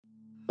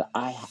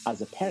that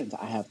as a parent,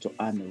 I have to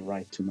earn the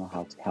right to know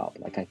how to help.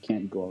 Like I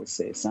can't go and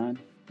say, son,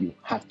 you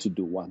have to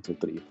do 1, 2,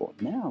 3, 4.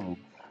 No,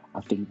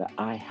 I think that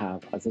I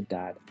have, as a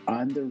dad,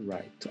 earned the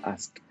right to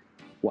ask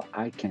what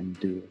I can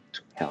do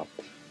to help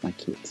my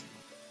kids.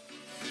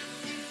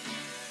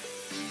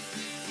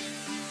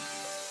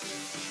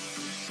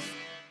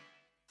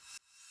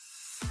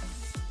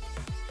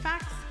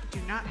 Facts do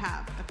not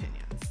have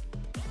opinions.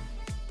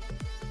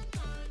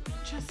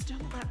 Just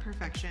don't let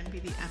perfection be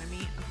the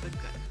enemy of the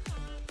good.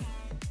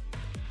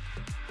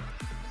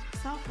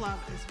 Self-love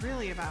is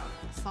really about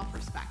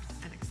self-respect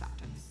and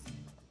acceptance.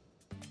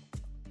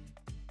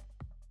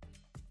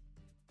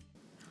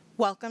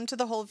 Welcome to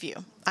The Whole View.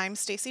 I'm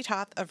Stacey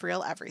Toth of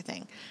Real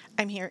Everything.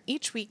 I'm here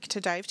each week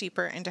to dive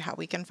deeper into how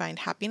we can find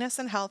happiness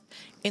and health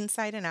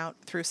inside and out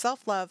through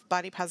self-love,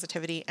 body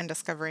positivity, and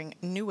discovering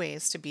new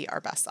ways to be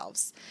our best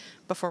selves.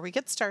 Before we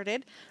get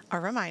started, a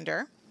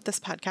reminder, this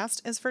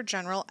podcast is for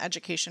general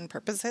education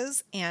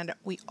purposes, and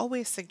we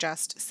always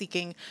suggest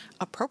seeking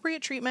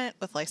appropriate treatment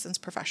with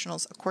licensed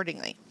professionals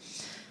accordingly.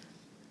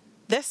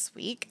 This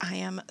week, I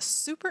am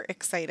super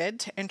excited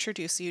to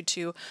introduce you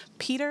to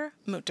Peter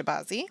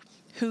Mutabazi,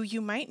 who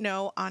you might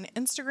know on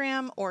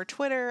Instagram or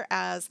Twitter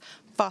as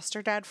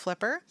Foster Dad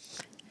Flipper,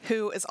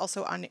 who is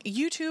also on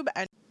YouTube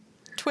and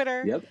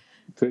Twitter. Yep,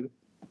 Twitter.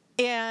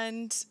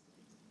 And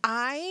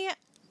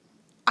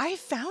I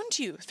found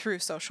you through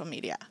social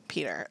media,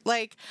 Peter.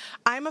 Like,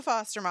 I'm a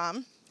foster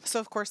mom, so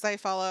of course I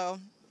follow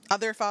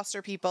other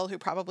foster people who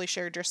probably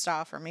shared your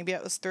stuff, or maybe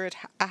it was through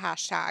a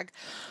hashtag,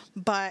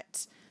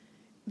 but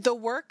the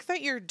work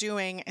that you're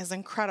doing is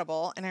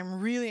incredible, and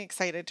I'm really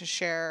excited to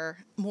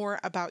share more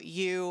about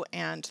you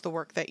and the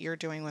work that you're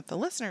doing with the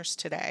listeners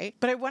today.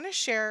 But I want to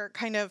share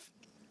kind of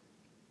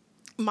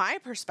my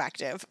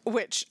perspective,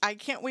 which I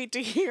can't wait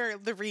to hear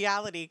the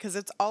reality, because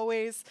it's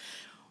always,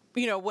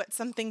 what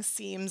something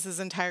seems is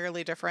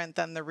entirely different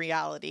than the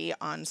reality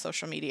on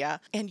social media.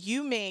 And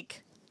you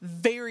make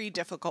very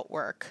difficult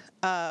work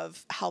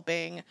of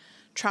helping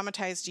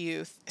traumatized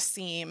youth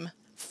seem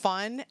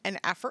fun and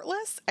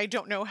effortless. I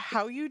don't know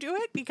how you do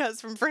it, because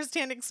from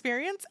firsthand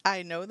experience,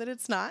 I know that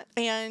it's not.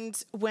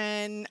 And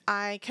when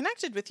I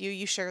connected with you,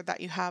 you shared that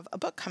you have a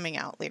book coming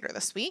out later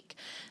this week.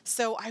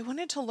 So I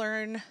wanted to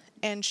learn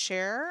and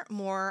share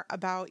more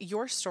about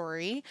your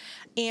story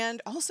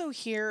and also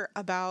hear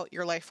about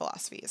your life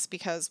philosophies,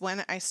 because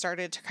when I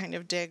started to kind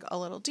of dig a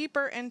little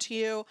deeper into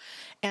you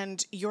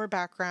and your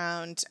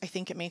background, I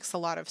think it makes a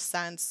lot of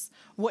sense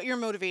what your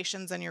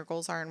motivations and your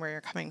goals are and where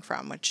you're coming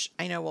from, which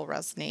I know will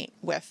resonate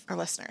with our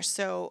listeners.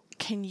 So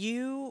can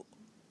you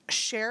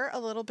share a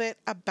little bit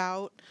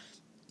about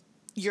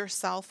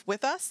yourself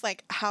with us?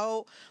 Like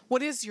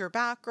what is your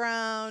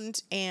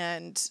background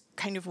and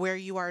kind of where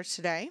you are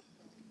today?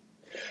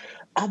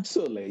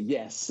 Absolutely.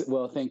 Yes.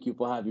 Well, thank you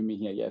for having me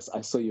here. Yes. I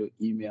saw your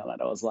email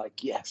and I was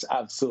like, yes,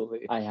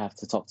 absolutely. I have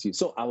to talk to you.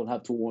 So I will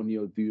have to warn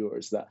your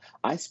viewers that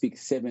I speak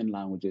 7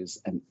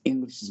 languages and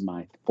English is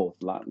my 4th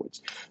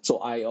language. So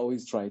I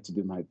always try to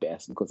do my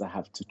best because I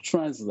have to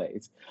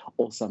translate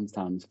or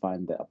sometimes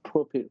find the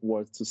appropriate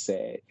words to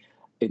say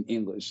in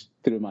English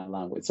through my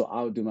language. So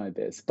I'll do my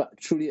best, but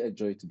truly a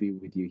joy to be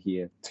with you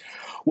here.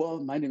 Well,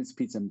 my name is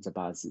Peter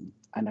Mutabazi,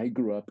 and I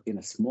grew up in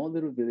a small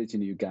little village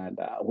in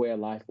Uganda where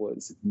life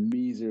was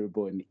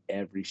miserable in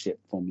every shape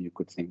form you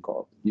could think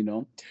of.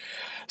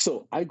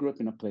 So I grew up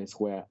in a place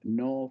where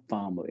no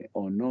family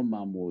or no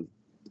mom would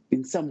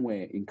in some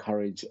way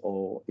encourage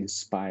or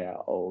inspire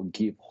or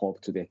give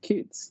hope to their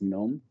kids.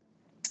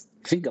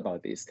 Think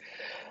about this.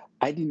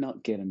 I did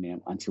not get a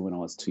name until when I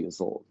was 2 years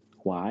old.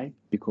 Why?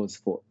 Because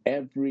for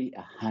every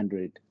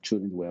 100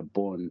 children who were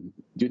born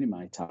during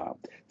my time,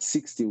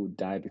 60 would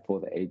die before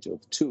the age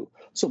of 2.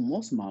 So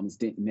most moms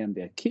didn't name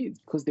their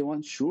kids because they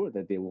weren't sure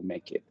that they will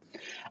make it.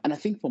 And I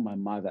think for my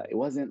mother, it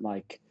wasn't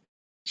like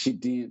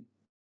she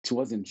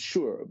wasn't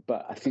sure,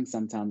 but I think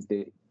sometimes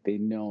they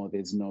know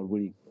there's no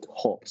really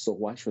hope. So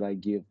why should I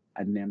give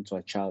a name to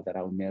a child that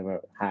I will never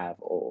have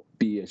or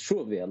be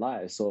sure of their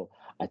lives? So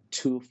at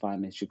 2,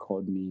 finally, she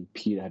called me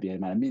Peter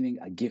Habiyama, meaning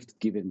a gift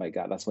given by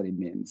God. That's what it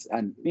means.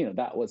 And,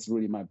 that was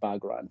really my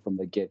background from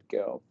the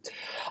get-go.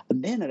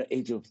 And then at the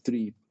age of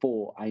 3,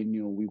 4, I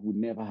knew we would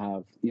never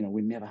have,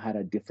 we never had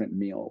a different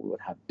meal. We would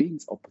have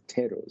beans or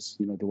potatoes.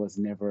 There was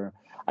never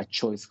a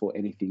choice for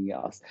anything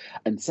else.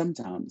 And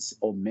sometimes,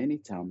 or many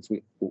times,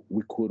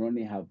 we could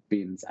only have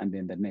beans, and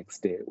then the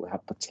next day we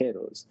have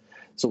potatoes.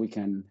 So we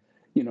can,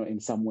 in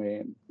some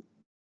way,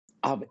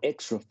 have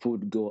extra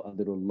food go a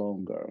little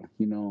longer.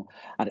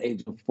 At the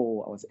age of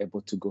 4, I was able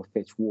to go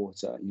fetch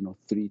water,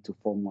 3 to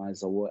 4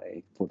 miles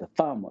away for the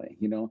family.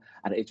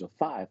 At the age of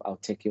 5, I'll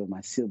take care of my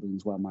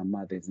siblings while my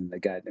mother is in the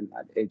garden.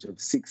 At the age of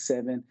 6,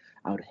 7,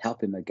 I would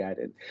help in the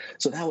garden.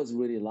 So that was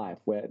really life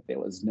where there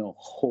was no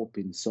hope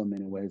in so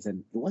many ways.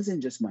 And it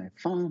wasn't just my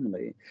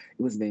family,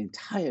 it was the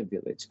entire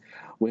village.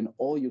 When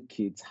all your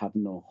kids have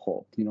no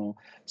hope,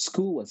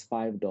 school was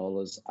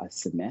 $5 a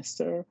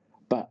semester.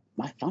 But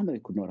my family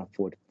could not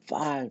afford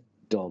 $5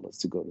 $5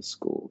 to go to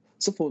school.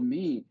 So for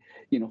me,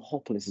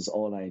 hopeless is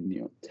all I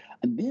knew.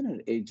 And then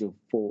at the age of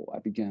 4, I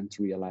began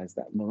to realize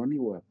that not only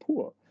were I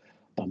poor,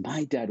 but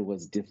my dad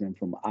was different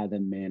from other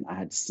men I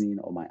had seen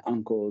or my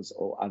uncles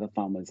or other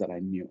families that I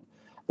knew.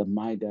 That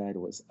my dad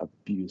was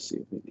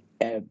abusive in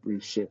every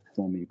shape,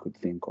 form you could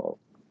think of.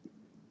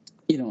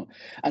 you know,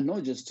 and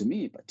not just to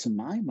me, but to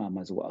my mom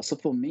as well. So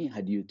for me,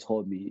 had you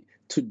told me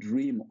to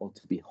dream or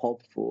to be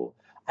hopeful,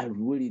 I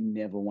really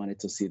never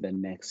wanted to see the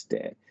next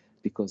day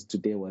because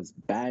today was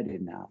bad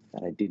enough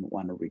that I didn't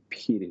want to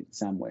repeat it in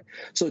some way.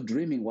 So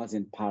dreaming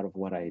wasn't part of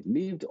what I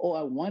lived or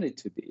I wanted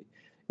to be.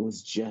 It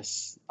was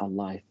just a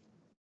life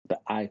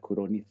that I could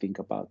only think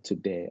about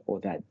today or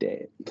that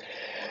day.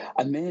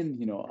 And then,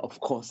 of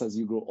course, as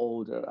you grow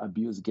older,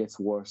 abuse gets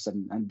worse.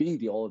 And being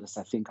the oldest,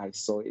 I think I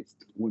saw it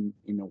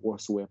in the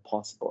worst way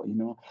possible.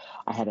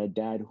 I had a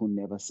dad who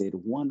never said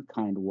one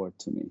kind word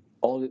to me.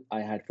 All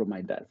I had from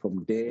my dad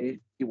from day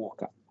he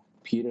woke up,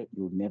 Peter,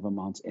 you'll never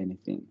mount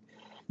anything.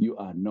 You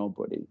are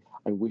nobody.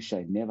 I wish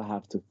I never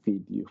have to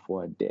feed you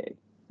for a day.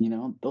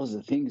 Those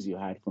are things you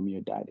had from your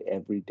dad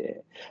every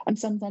day. And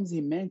sometimes he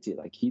meant it.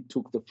 Like he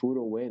took the food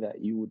away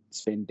that you would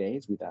spend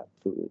days without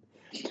food.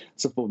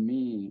 So for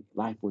me,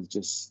 life was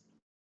just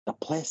a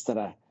place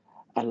a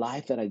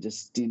life that I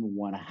just didn't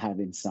want to have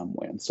in some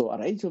way. And so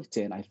at the age of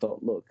 10, I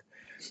thought, look,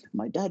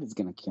 my dad is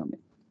going to kill me,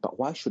 but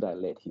why should I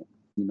let him?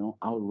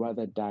 I would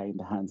rather die in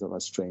the hands of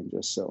a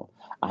stranger. So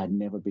I had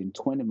never been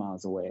 20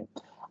 miles away.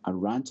 I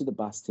ran to the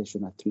bus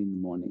station at 3 in the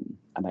morning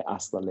and I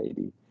asked the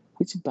lady,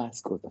 which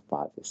bus goes the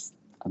farthest?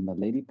 And the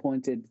lady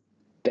pointed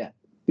that,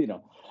 you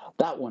know,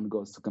 that one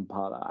goes to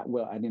Kampala.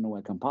 Well, I didn't know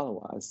where Kampala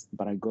was,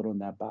 but I got on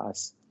that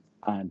bus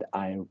and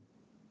I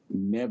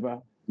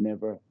never,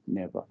 never,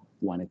 never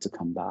wanted to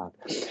come back.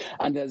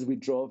 And as we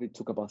drove, it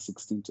took about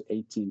 16 to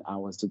 18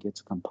 hours to get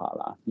to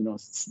Kampala.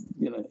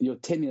 You're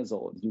 10 years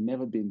old. You've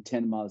never been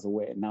 10 miles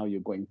away. And now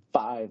you're going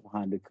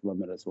 500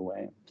 kilometers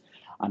away.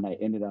 And I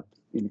ended up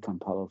in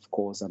Kampala, of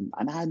course, and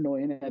I had no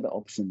any other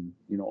option,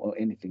 or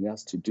anything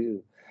else to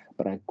do.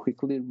 But I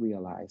quickly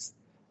realized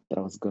that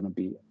I was going to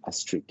be a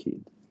street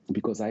kid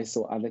because I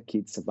saw other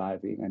kids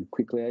surviving, and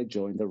quickly I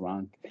joined the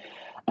rank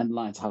and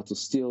learned how to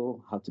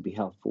steal, how to be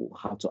helpful,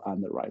 how to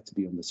earn the right to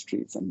be on the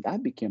streets. And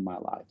that became my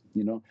life.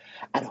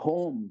 At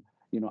home,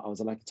 I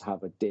was lucky to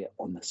have a day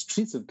on the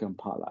streets of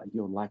Kampala.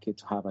 You're lucky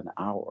to have an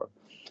hour,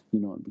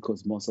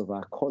 because most of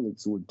our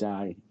colleagues would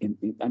die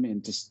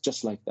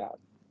just like that.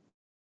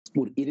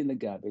 Would eat in the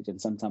garbage,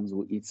 and sometimes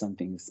we'll eat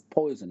something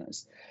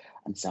poisonous,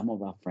 and some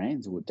of our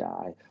friends would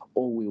die,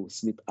 or we would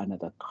sleep under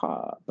the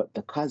car. But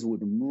the cars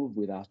would move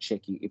without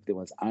checking if there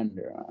was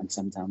under, and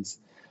sometimes,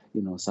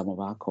 some of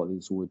our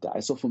colleagues would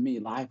die. So for me,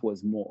 life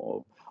was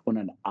more on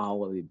an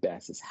hourly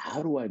basis.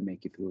 How do I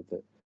make it through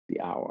the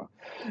hour?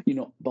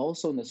 But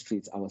also on the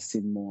streets, I was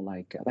seen more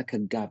like a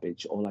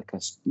garbage or like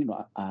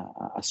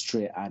a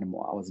stray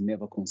animal. I was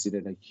never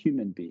considered a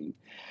human being.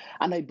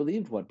 And I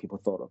believed what people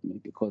thought of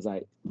me because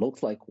I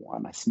looked like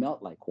one, I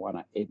smelled like one,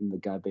 I ate in the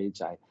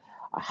garbage, I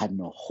had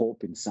no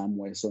hope in some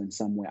way. So in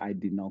some way, I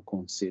did not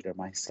consider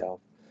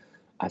myself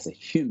as a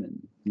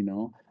human.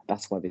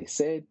 That's what they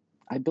said.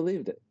 I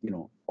believed it,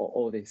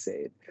 or they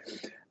said.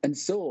 And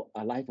so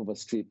a life of a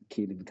street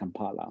kid in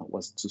Kampala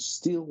was to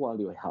steal while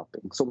you were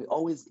helping. So we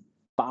always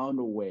found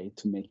a way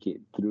to make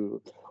it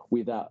through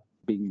without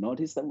being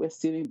noticed that we're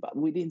stealing, but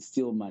we didn't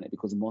steal money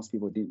because most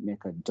people didn't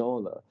make a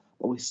dollar.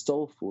 But we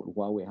stole food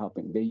while we're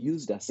helping. They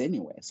used us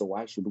anyway, so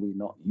why should we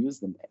not use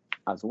them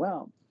as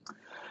well?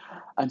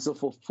 And so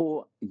for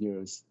 4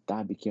 years,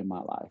 that became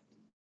my life.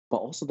 But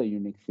also the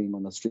unique thing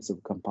on the streets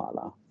of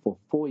Kampala, for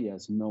 4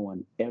 years, no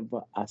one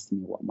ever asked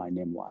me what my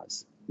name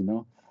was.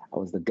 I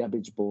was the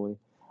garbage boy.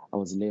 I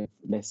was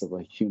less of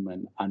a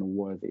human,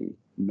 unworthy,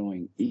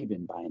 knowing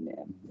even by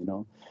name.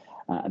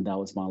 And that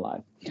was my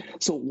life.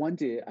 So one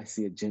day I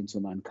see a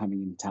gentleman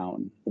coming in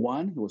town.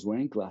 One, he was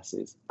wearing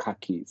glasses,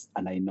 khakis,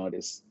 and I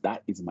noticed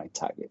that is my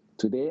target.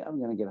 Today I'm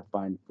going to get a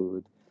fine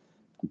food.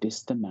 This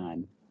is the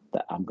man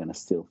that I'm going to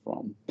steal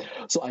from.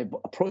 So I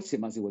approached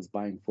him as he was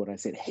buying food. I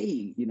said,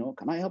 hey,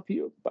 can I help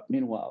you? But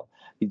meanwhile,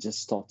 he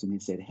just talked to me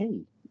and said,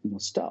 hey,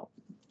 stop.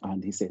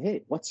 And he said,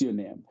 hey, what's your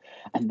name?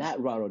 And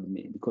that rattled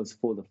me because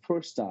for the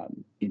first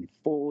time in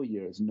 4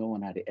 years, no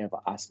one had ever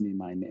asked me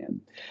my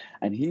name.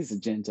 And he's a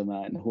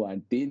gentleman who I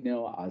didn't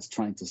know I was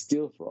trying to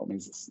steal from.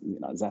 He's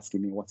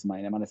asking me, what's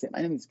my name? And I said,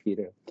 my name is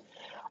Peter.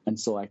 And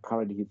so I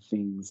carried his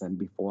things, and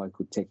before I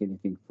could take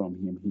anything from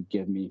him, he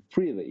gave me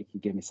freely. He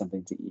gave me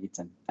something to eat,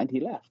 and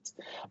he left.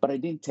 But I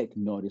didn't take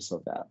notice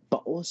of that.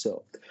 But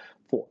also,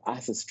 for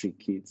us as street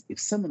kids, if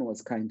someone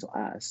was kind to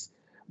us,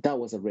 that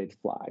was a red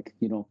flag.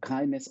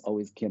 Kindness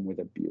always came with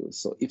abuse.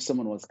 So if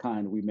someone was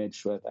kind, we made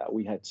sure that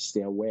we had to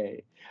stay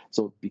away.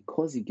 So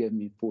because he gave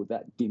me food,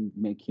 that didn't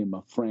make him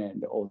a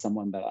friend or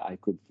someone that I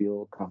could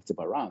feel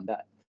comfortable around.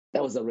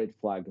 That was a red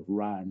flag.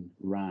 Run,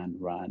 run,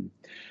 run.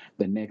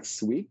 The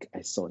next week,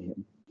 I saw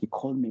him. He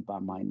called me by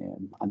my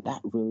name, and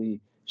that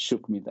really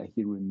shook me that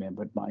he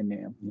remembered my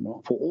name.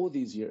 For all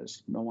these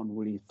years, no one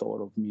really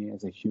thought of me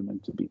as a human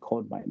to be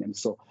called by name.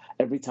 So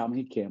every time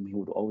he came, he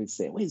would always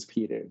say, "Where's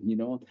Peter?"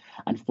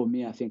 And for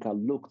me, I think I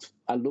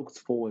looked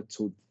forward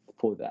to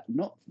for that,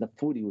 not the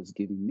food he was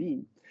giving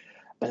me,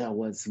 but I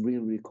was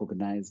really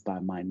recognized by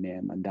my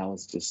name, and that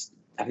was just,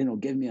 I don't know,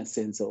 gave me a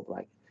sense of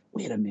like,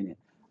 wait a minute,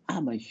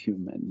 I'm a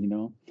human.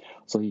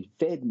 So he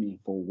fed me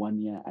for 1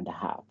 year and a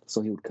half.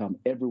 So he would come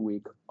every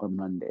week on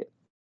Monday.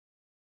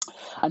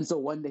 And so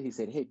one day he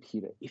said, "Hey,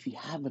 Peter, if you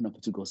have enough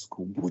to go to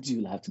school, would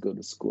you like to go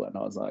to school?" And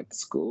I was like,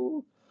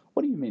 "School?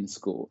 What do you mean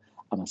school?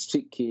 I'm a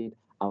street kid.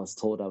 I was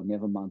told I'll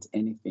never amount to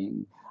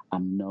anything.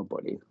 I'm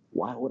nobody.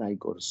 Why would I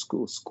go to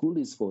school? School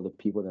is for the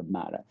people that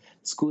matter.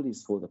 School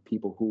is for the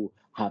people who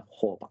have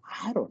hope.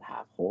 I don't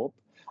have hope.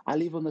 I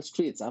live on the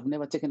streets. I've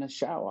never taken a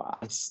shower.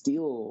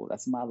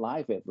 That's my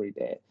life every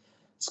day.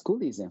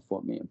 School isn't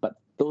for me." But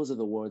those are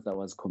the words I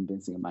was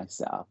convincing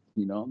myself.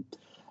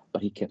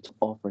 But he kept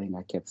offering.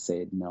 I kept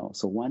saying no.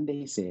 So one day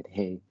he said,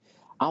 "Hey,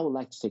 I would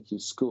like to take you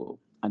to school.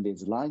 And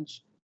there's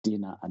lunch,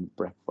 dinner, and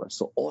breakfast."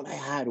 So all I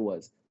had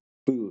was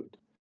food.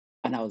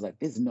 And I was like,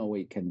 "There's no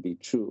way it can be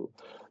true."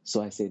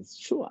 So I said,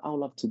 "Sure, I would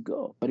love to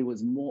go." But it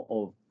was more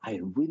of,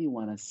 I really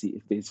want to see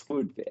if there's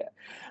food there.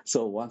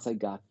 So once I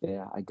got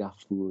there, I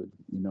got food.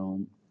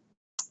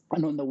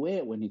 And on the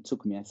way, when he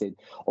took me, I said,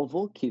 "Of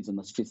all kids on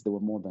the streets, there were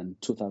more than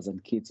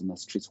 2,000 kids on the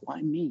streets.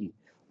 Why me?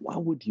 Why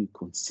would you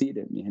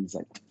consider me?" And he's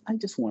like, "I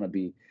just want to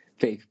be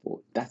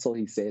faithful." That's all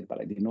he said,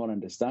 but I did not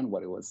understand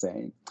what he was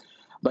saying.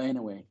 But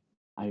anyway,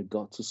 I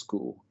got to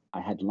school. I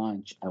had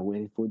lunch. I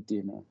waited for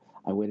dinner.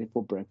 I waited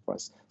for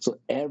breakfast. So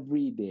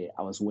every day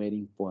I was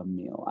waiting for a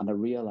meal. And I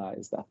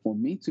realized that for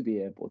me to be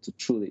able to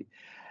truly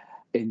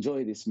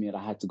enjoy this meal,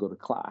 I had to go to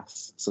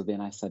class. So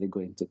then I started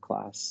going to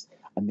class.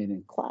 And then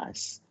in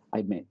class,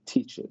 I met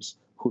teachers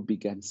who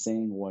began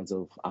saying words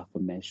of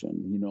affirmation.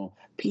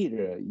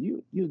 "Peter,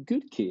 you're a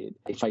good kid."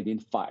 If I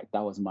didn't fight,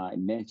 that was my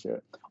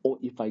nature. Or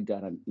if I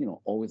got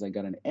always I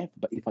got an F,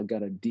 but if I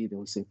got a D, they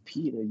would say,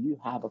 "Peter, you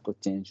have a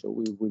potential.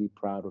 We're really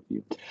proud of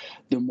you."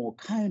 The more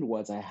kind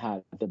words I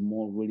had, the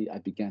more really I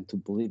began to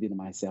believe in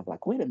myself.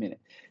 Like, wait a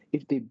minute,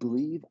 if they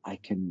believe I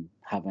can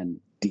have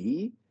an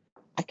D,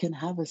 I can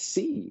have a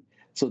C.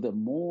 So the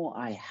more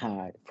I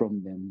had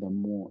from them, the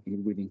more it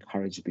really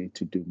encouraged me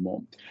to do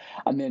more.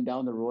 And then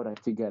down the road, I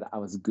figured I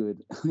was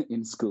good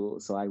in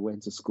school. So I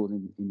went to school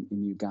in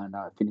Uganda.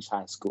 I finished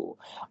high school.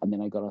 And then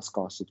I got a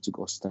scholarship to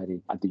go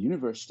study at the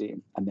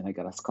university. And then I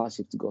got a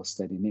scholarship to go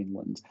study in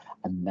England.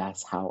 And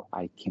that's how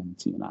I came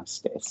to the United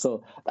States.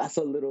 So that's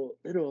a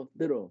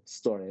little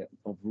story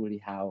of really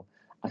how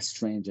a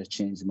stranger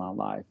changed my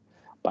life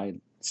by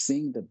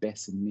seeing the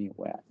best in me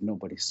where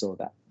nobody saw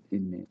that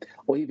in me.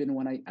 Or even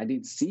when I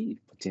didn't see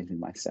potential in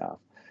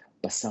myself,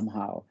 but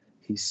somehow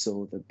he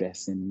saw the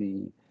best in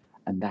me.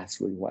 And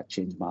that's really what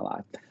changed my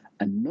life.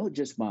 And not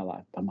just my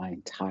life, but my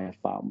entire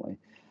family.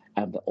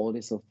 I'm the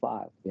oldest of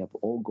five. They have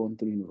all gone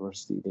through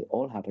university. They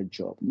all have a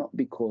job, not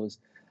because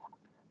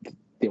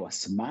they were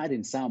smart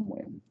in some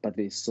way, but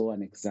they saw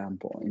an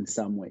example in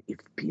some way. If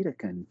Peter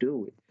can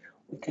do it,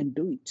 we can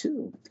do it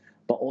too.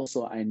 But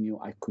also, I knew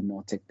I could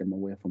not take them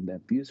away from the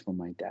abuse from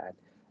my dad,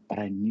 but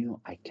I knew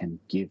I can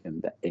give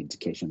them the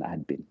education I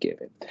had been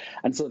given.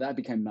 And so that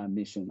became my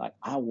mission. Like,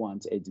 I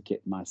want to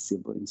educate my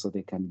siblings so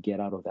they can get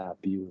out of that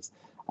abuse.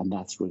 And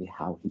that's really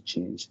how he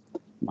changed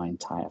my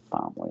entire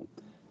family.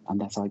 And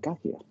that's how I got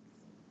here.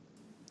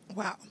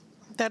 Wow.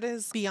 That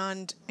is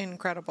beyond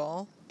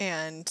incredible.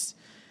 And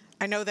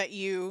I know that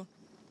you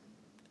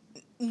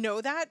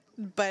know that,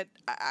 but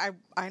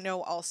I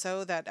know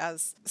also that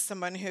as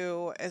someone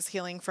who is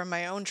healing from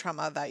my own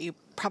trauma, that you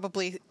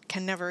probably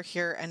can never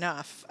hear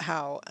enough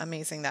how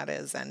amazing that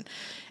is.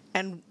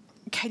 And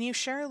can you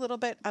share a little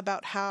bit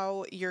about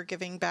how you're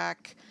giving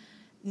back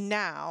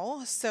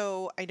now?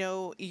 So I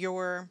know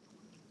your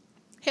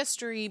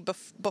history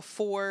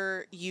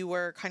before you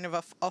were kind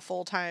of a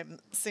full-time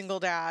single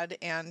dad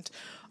and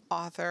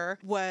author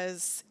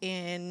was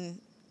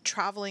in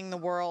traveling the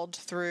world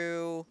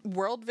through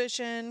World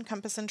Vision,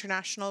 Compass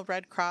International,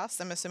 Red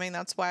Cross. I'm assuming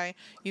that's why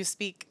you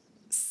speak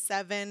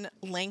 7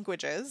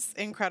 languages.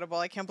 Incredible.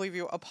 I can't believe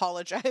you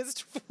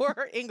apologized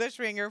for English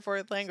being your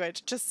fourth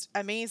language. Just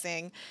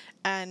amazing.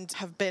 And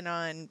have been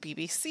on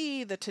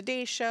BBC, The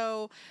Today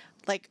Show.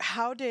 Like,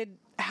 how did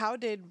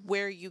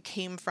where you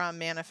came from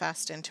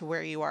manifest into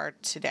where you are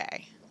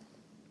today?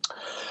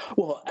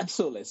 Well,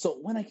 absolutely. So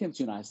when I came to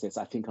the United States,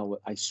 I think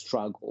I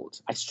struggled.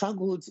 I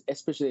struggled,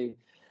 especially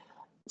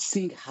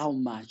seeing how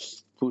much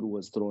food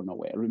was thrown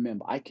away.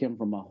 Remember, I came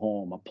from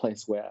a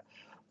place where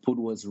food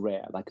was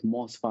rare. Like,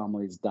 most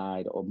families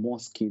died or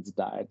most kids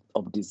died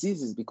of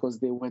diseases because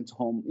they went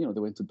home, they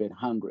went to bed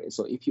hungry.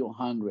 So if you're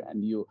hungry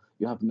and you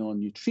have no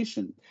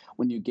nutrition,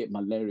 when you get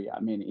malaria,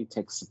 I mean, it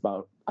takes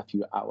about a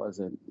few hours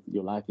and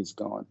your life is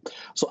gone.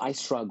 So I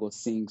struggled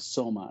seeing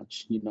so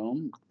much.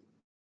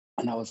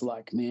 And I was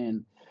like,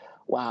 man,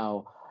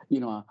 wow.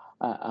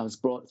 I was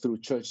brought through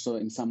church. So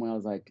in some way, I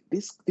was like,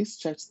 this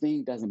church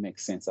thing doesn't make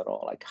sense at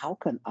all. Like, how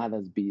can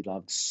others be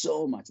loved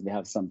so much they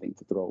have something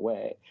to throw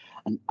away,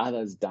 and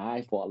others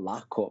die for a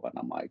lack of? And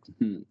I'm like,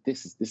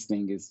 this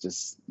thing is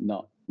just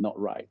not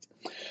right.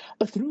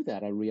 But through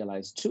that, I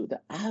realized too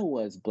that I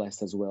was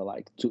blessed as well.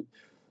 Like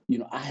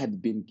I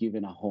had been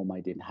given a home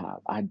I didn't have.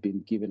 I had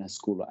been given a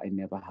school I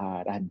never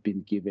had. I had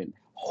been given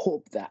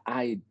hope that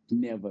I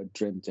never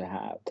dreamed to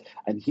have.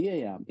 And here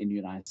I am in the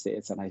United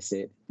States, and I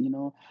said,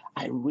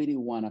 I really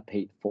want to pay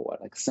it forward.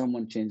 Like,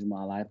 someone changed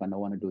my life, and I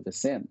want to do the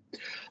same.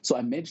 So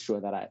I made sure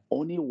that I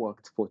only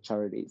worked for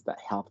charities that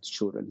helped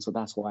children. So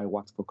that's why I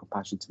worked for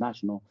Compassion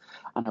International,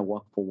 and I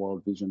work for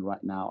World Vision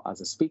right now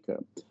as a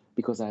speaker,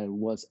 because I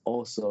was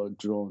also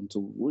drawn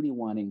to really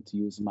wanting to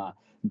use my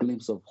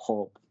glimpse of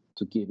hope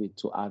to give it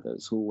to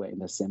others who were in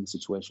the same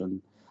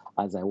situation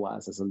as I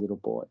was as a little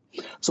boy.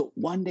 So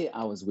one day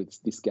I was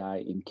with this guy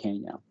in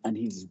Kenya, and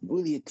he's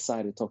really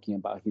excited talking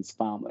about his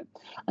family.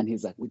 And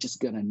he's like, we just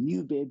got a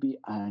new baby,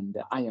 and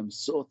I am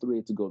so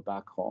thrilled to go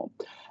back home.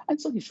 And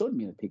so he showed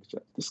me a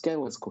picture. This guy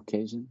was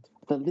Caucasian.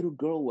 The little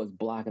girl was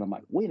black. And I'm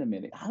like, wait a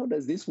minute, how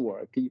does this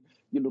work? You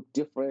look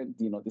different.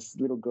 This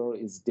little girl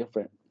is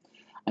different.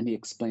 And he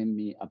explained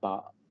me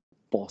about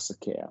foster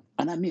care.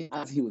 And I mean,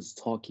 as he was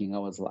talking, I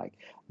was like,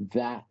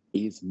 that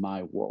is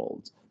my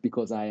world,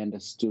 because I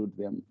understood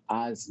them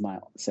as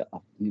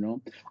myself.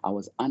 I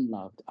was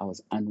unloved, I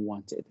was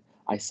unwanted.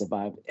 I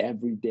survived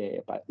every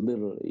day, but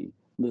literally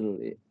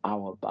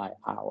hour by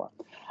hour.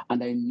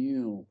 And I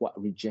knew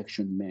what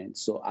rejection meant.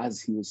 So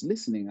as he was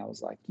listening, I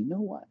was like, you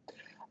know what?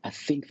 I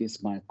think this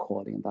is my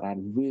calling, that I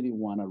really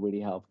want to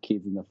really help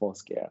kids in the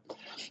foster care.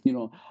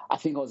 I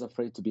think I was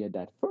afraid to be a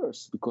dad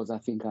first, because I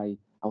think I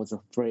was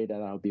afraid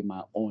that I would be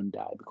my own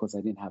dad, because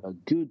I didn't have a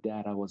good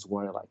dad. I was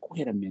worried, like,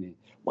 wait a minute,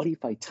 what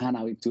if I turn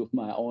out into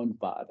my own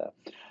father?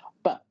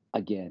 But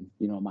again,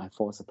 my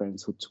foster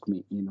parents who took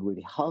me in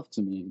really helped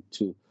me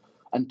to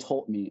and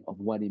taught me of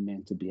what it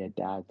meant to be a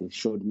dad. They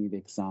showed me the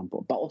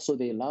example, but also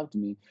they loved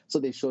me. So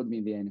they showed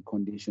me the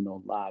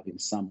unconditional love in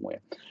some way.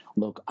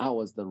 Look, I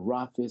was the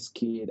roughest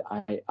kid.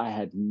 I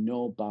had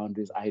no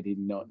boundaries. I did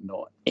not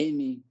know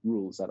any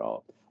rules at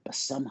all. But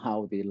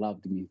somehow they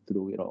loved me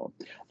through it all.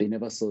 They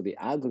never saw the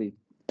ugly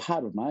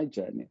part of my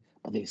journey,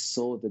 but they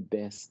saw the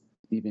best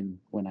even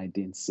when I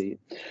didn't see it.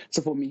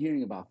 So for me,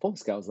 hearing about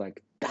foster, I was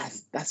like,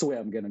 that's where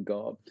I'm gonna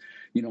go,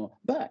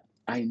 But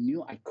I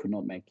knew I could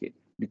not make it,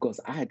 because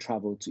I had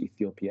traveled to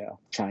Ethiopia,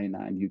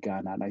 China, and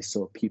Uganda, and I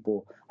saw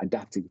people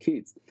adopting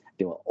kids.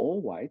 They were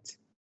all white,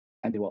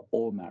 and they were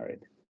all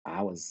married.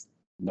 I was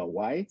not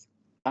white,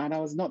 and I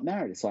was not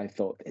married. So I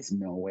thought, there's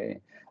no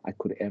way I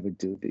could ever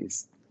do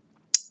this.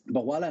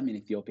 But while I'm in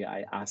Ethiopia,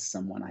 I asked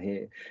someone,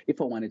 hey, if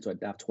I wanted to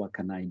adopt, what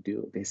can I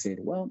do? They said,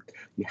 well,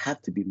 you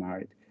have to be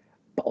married,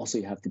 but also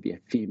you have to be a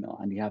female,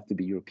 and you have to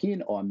be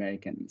European or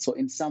American. So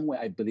in some way,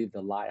 I believed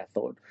the lie. I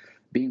thought,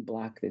 being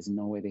black, there's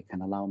no way they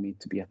can allow me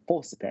to be a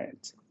foster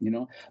parent,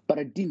 But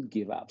I didn't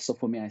give up. So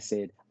for me, I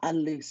said, at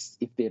least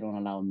if they don't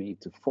allow me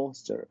to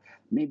foster,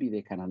 maybe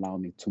they can allow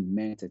me to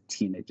mentor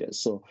teenagers.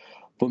 So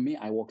for me,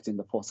 I walked in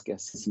the foster care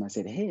system. I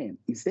said, hey,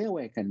 is there a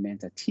way I can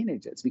mentor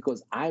teenagers?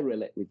 Because I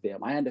relate with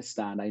them. I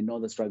understand. I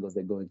know the struggles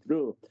they're going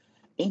through.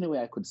 Anyway,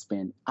 I could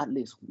spend at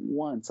least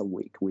once a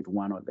week with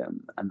one of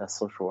them. And the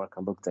social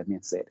worker looked at me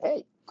and said,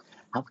 hey,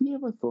 have you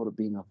ever thought of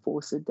being a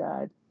foster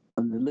dad?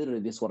 And literally,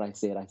 this is what I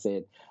said. I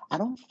said, I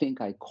don't think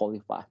I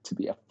qualify to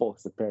be a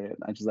foster parent.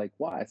 And she's like,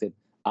 why? I said,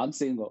 I'm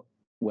single.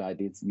 Well, I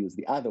did use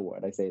the other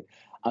word. I said,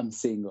 I'm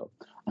single.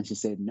 And she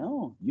said,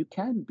 no, you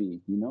can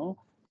be.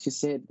 She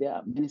said, there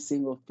are many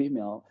single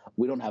female.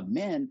 We don't have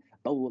men,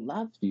 but we would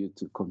love you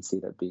to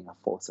consider being a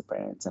foster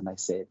parent. And I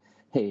said,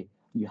 hey,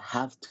 you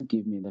have to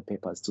give me the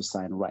papers to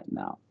sign right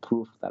now,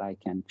 proof that I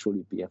can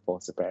truly be a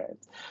foster parent.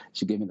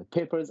 She gave me the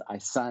papers. I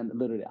signed,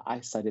 literally,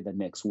 I started the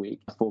next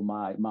week for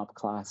my MAP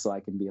class so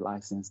I can be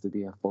licensed to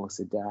be a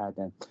foster dad.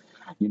 And,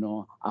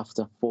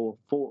 after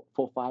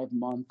 5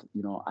 months,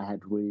 I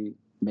had really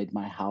made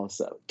my house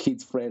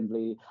kids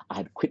friendly. I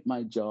had quit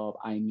my job.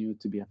 I knew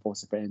to be a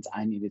foster parent,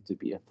 I needed to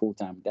be a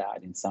full-time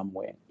dad in some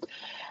way.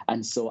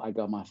 And so I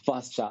got my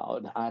first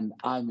child. And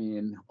I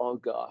mean, oh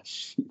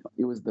gosh,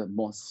 it was the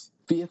most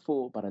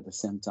fearful, but at the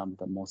same time,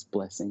 the most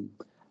blessing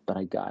that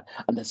I got.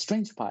 And the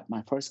strange part,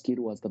 my first kid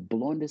was the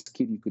blondest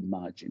kid you could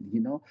imagine.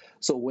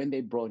 So when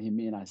they brought him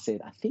in, I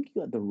said, I think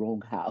you're at the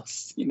wrong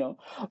house,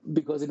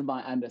 because in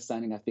my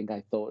understanding, I think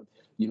I thought,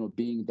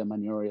 being the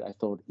minority, I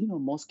thought,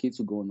 most kids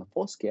who go in the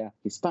foster care,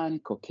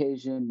 Hispanic,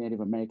 Caucasian, Native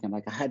American,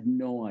 like I had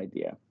no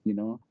idea,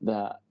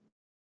 that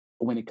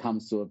when it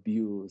comes to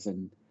abuse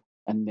and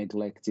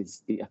neglect,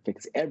 it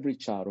affects every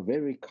child of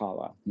every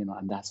color,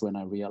 and that's when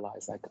I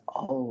realized, like,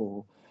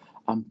 oh,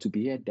 I'm to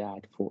be a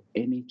dad for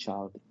any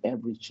child,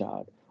 every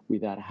child,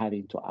 without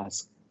having to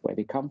ask where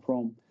they come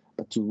from,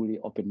 but to really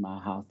open my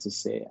heart to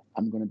say,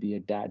 I'm going to be a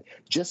dad,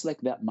 just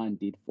like that man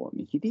did for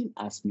me. He didn't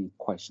ask me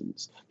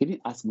questions. He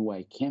didn't ask me where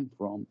I came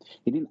from.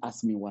 He didn't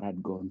ask me what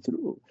I'd gone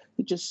through.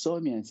 He just saw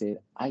me and said,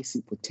 I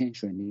see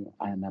potential in you,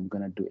 and I'm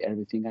going to do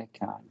everything I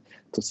can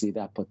to see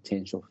that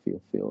potential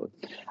fulfilled.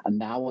 And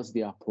that was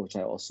the approach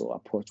I also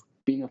approached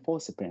being a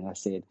foster parent. I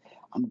said,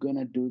 I'm going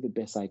to do the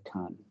best I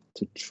can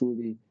to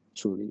truly,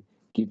 truly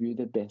give you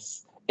the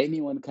best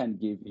anyone can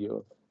give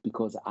you,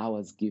 because I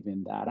was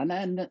given that. And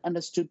I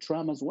understood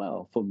trauma as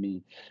well for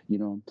me,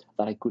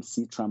 that I could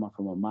see trauma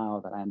from a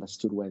mile, that I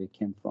understood where they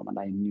came from, and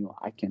I knew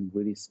I can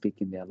really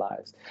speak in their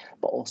lives.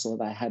 But also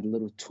that I had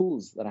little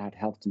tools that had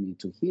helped me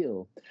to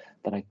heal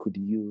that I could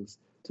use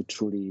to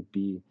truly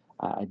be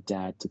a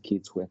dad to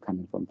kids who are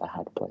coming from the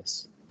hard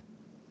place.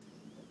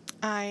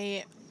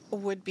 I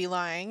would be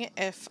lying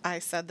if I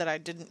said that I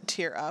didn't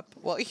tear up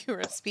while you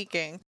were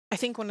speaking. I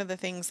think one of the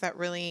things that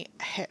really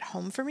hit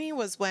home for me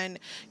was when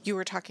you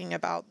were talking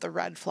about the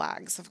red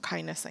flags of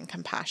kindness and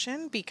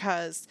compassion,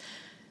 because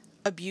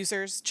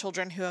abusers,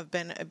 children who have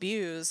been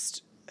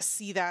abused,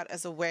 see that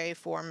as a way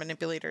for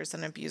manipulators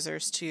and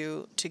abusers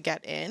to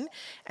get in.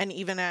 And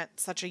even at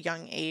such a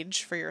young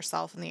age for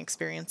yourself and the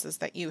experiences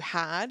that you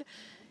had,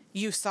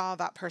 you saw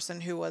that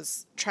person who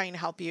was trying to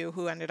help you,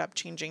 who ended up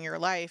changing your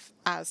life,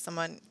 as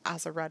someone,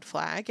 as a red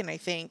flag. And I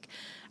think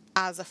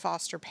as a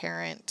foster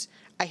parent,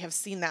 I have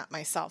seen that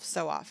myself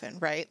so often,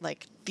 right?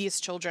 Like,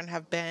 these children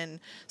have been,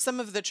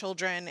 some of the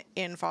children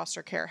in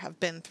foster care have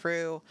been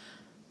through,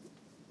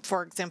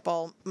 for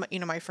example,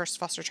 my first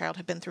foster child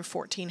had been through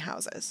 14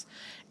 houses,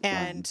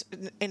 and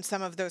in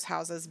some of those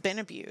houses been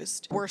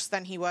abused worse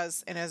than he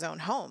was in his own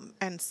home.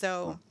 And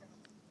so,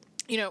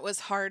 it was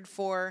hard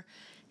for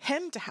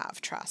him to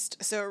have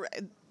trust. So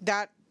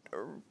that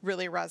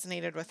really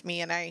resonated with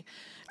me. And I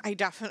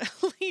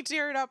definitely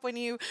teared up when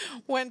you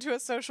went to a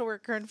social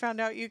worker and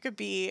found out you could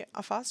be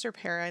a foster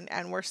parent.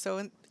 And we're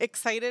so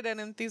excited and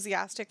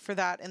enthusiastic for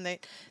that, and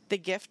the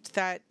gift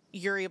that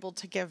you're able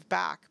to give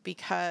back,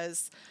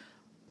 because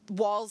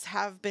walls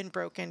have been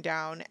broken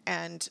down,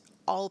 and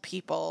all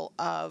people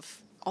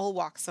of all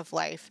walks of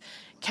life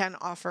can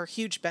offer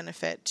huge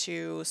benefit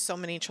to so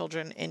many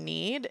children in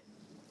need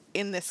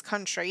in this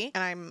country.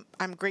 And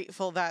I'm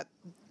grateful that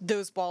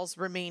those walls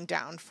remain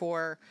down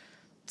for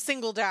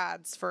single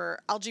dads, for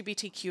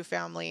LGBTQ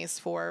families,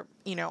 for,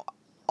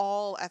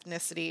 all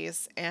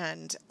ethnicities.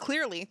 And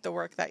clearly the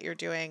work that you're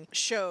doing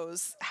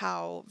shows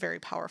how very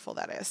powerful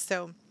that is.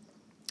 So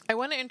I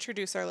want to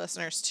introduce our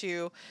listeners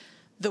to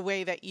the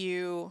way that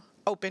you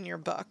open your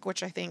book,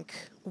 which I think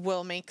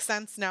will make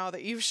sense now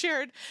that you've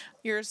shared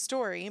your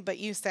story. But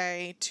you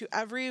say, to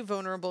every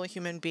vulnerable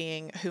human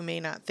being who may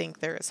not think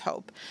there is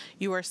hope,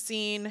 you are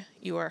seen,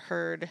 you are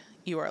heard,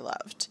 you are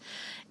loved.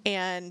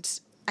 And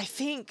I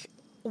think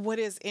what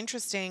is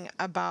interesting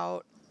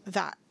about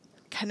that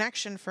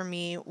connection for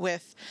me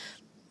with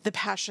the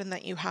passion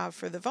that you have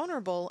for the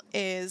vulnerable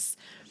is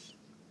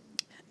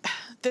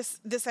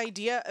this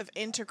idea of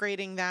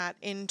integrating that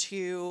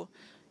into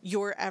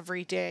your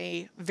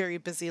everyday, very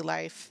busy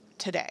life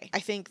today. I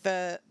think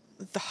the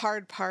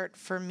hard part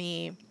for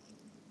me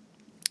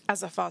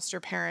as a foster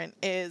parent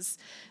is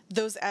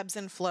those ebbs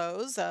and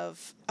flows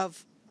of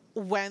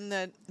when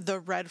the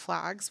red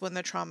flags, when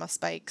the trauma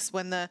spikes,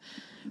 when the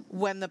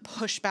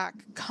pushback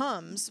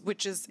comes,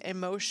 which is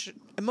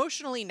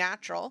emotionally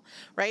natural,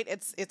 right?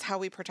 It's how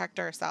we protect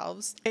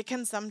ourselves. It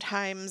can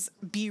sometimes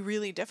be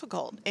really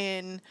difficult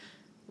in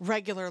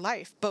regular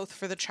life, both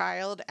for the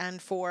child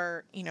and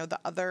for, the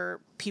other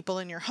people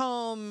in your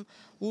home,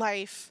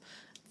 life,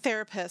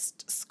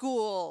 therapist,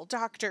 school,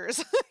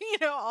 doctors,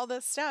 all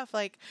this stuff.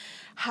 Like,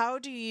 how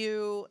do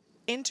you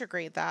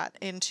integrate that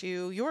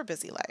into your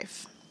busy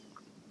life?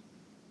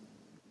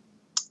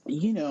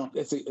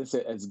 It's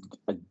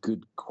a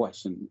good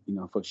question,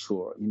 for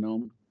sure.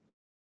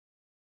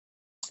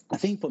 I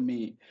think for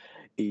me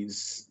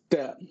is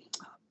that,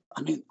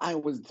 I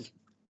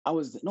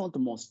was not the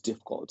most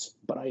difficult,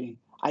 but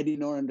I did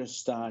not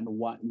understand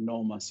what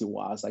normalcy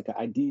was. Like,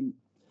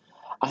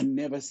 I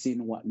never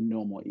seen what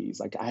normal is.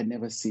 Like, I had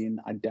never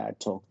seen a dad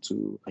talk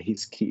to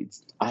his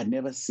kids. I had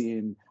never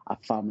seen a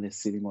family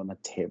sitting on a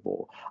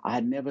table. I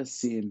had never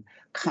seen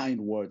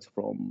kind words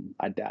from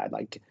a dad.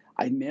 Like,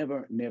 I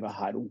never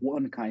had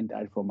one kind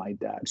dad from my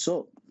dad.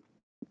 So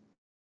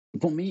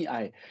for me,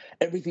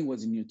 everything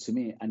was new to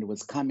me, and it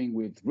was coming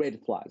with red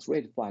flags.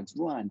 Red flags,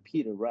 run,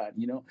 Peter, run.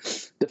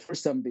 The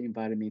first time they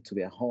invited me to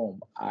their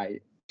home, I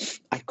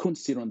couldn't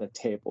sit on the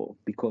table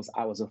because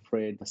I was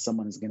afraid that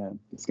someone is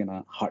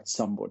gonna hurt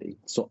somebody.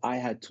 So I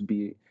had to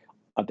be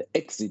at the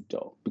exit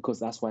door, because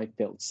that's why I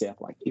felt safe.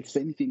 Like, if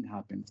anything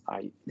happens,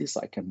 at least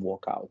I can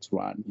walk out,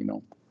 run.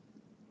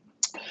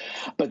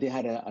 But they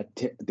had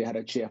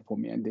a chair for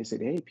me, and they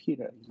said, "Hey,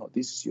 Peter,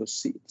 this is your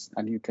seat,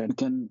 and you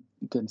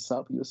can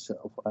serve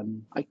yourself."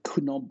 And I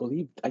could not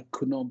believe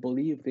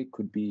it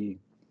could be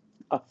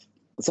a,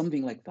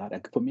 something like that.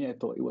 Like, for me, I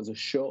thought it was a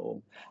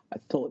show. I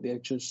thought they're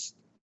just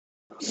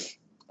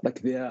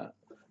like they're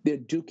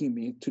duking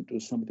me to do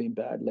something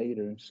bad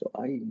later. So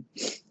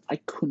I I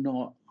could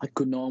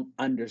not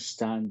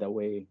understand the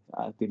way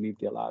they live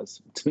their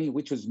lives to me,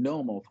 which was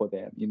normal for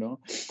them,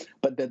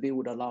 but that they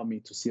would allow me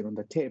to sit on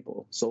the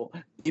table. So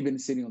even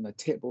sitting on the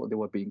table, they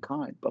were being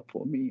kind. But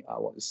for me, I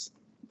was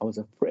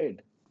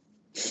afraid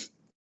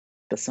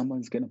that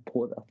someone's gonna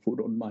pour that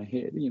food on my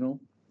head.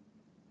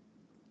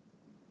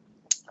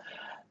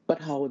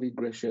 But how they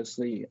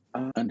graciously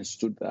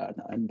understood that,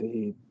 and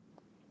they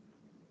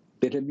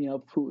let me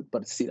have food,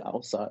 but sit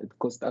outside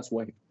because that's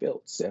where it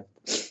felt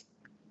safe.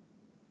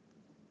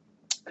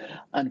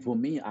 And for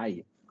me,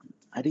 I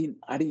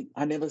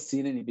never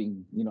seen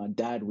anything, a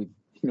dad with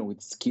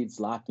his kids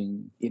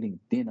laughing, eating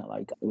dinner.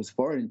 Like, it was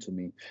foreign to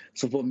me.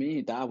 So for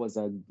me, that was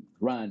a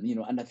run.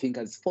 And I think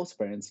as first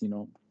parents,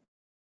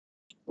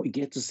 we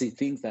get to see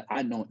things that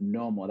are not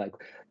normal. Like,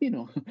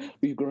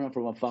 we grow up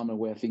from a family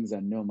where things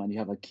are normal, and you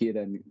have a kid,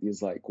 and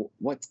it's like,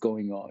 what's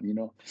going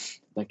on?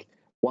 Like,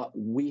 what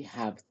we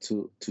have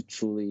to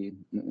truly,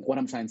 what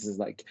I'm trying to say is,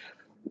 like,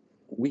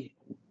 we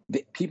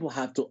people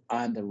have to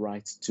earn the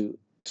right to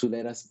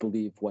let us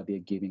believe what they're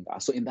giving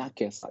us. So in that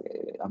case,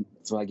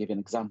 so I give you an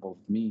example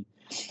of me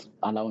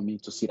allowing me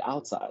to sit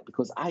outside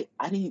because I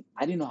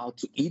didn't know how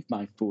to eat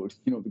my food,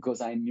 because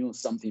I knew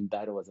something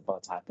bad was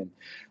about to happen.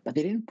 But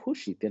they didn't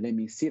push it. They let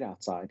me sit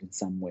outside in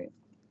some way.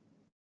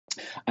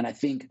 And I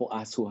think for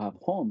us who have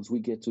homes, we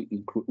get to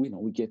include,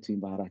 we get to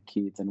invite our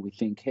kids, and we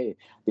think, hey,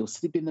 they'll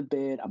sleep in the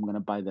bed. I'm gonna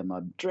buy them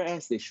a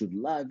dress. They should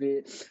love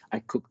it. I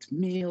cooked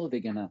meal. They're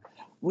gonna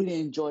really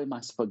enjoy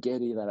my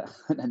spaghetti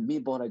and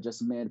meatball I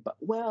just made. But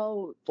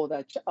well, for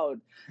that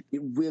child,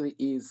 it really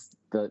is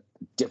the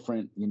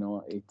different.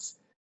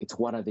 It's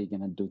what are they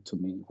gonna do to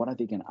me? What are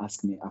they gonna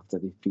ask me after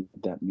they feed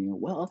that meal?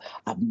 Well,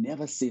 I've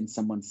never seen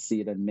someone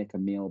sit and make a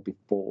meal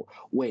before.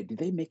 Wait, did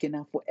they make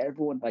enough for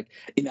everyone? Like,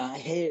 in our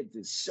head,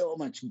 there's so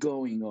much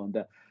going on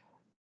that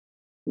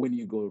when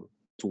you go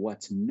to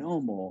what's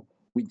normal,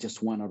 we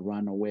just want to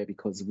run away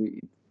because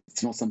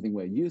it's not something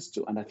we're used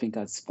to. And I think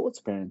as sports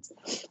parents,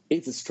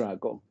 it's a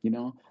struggle,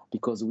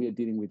 because we are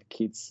dealing with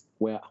kids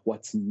where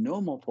what's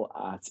normal for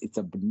us, it's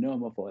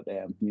abnormal for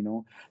them.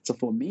 So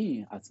for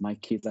me, as my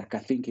kids, like, I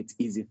think it's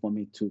easy for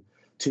me to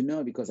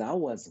know because I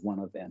was one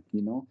of them.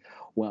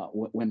 Well,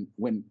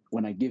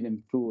 when I give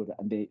them food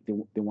and they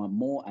want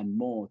more and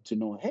more, to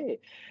know, hey,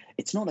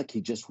 it's not like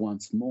he just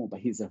wants more, but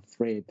he's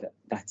afraid that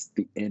that's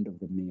the end of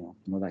the meal.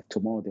 Like,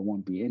 tomorrow there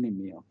won't be any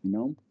meal.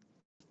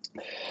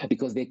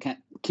 Because they can't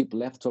keep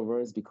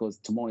leftovers because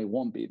tomorrow it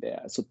won't be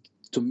there. So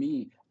to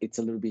me, it's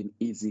a little bit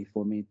easy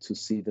for me to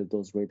see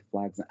those red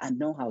flags. I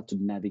know how to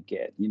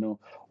navigate,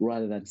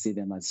 rather than see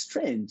them as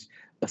strange,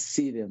 but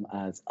see them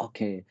as,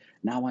 okay,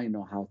 now I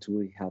know how to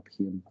really help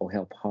him or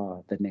help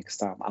her the next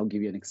time. I'll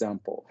give you an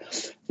example.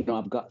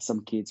 I've got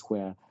some kids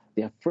where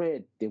they're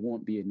afraid there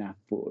won't be enough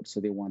food. So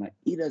they want to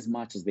eat as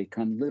much as they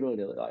can.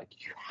 Literally, like,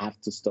 you have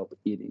to stop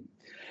eating.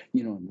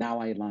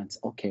 Now I learned,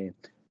 okay,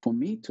 for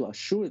me to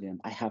assure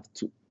them, I have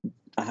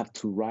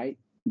to write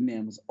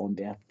names on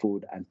their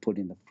food and put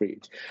in the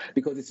fridge,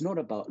 because it's not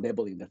about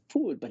labeling the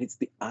food, but it's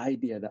the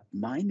idea that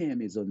my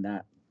name is on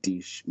that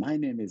dish, my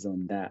name is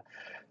on that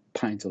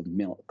pint of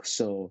milk.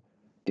 So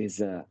there's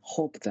a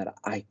hope that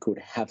I could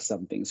have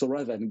something. So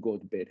rather than go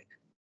to bed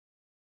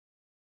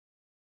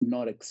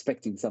not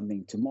expecting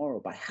something tomorrow,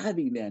 by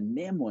having their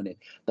name on it,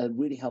 that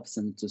really helps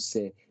them to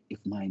say, if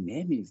my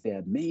name is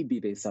there, maybe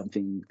there's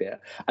something there.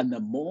 And the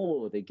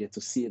more they get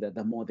to see that,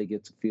 the more they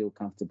get to feel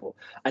comfortable.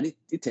 And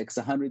it takes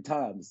 100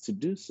 times to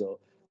do so,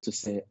 to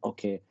say,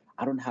 okay,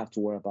 I don't have to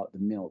worry about the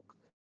milk.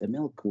 The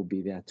milk will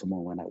be there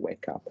tomorrow when I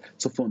wake up.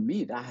 So for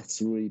me,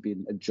 that's really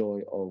been a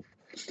joy of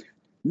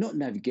not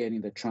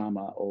navigating the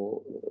trauma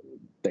or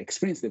the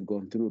experience they've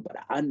gone through, but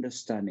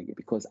understanding it,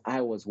 because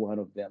I was one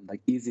of them.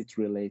 Like, easy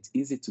to relate,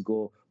 easy to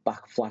go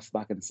back,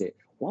 flashback, and say,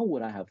 what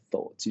would I have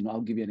thought?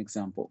 I'll give you an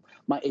example.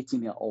 My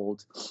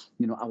 18-year-old,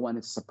 I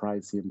wanted to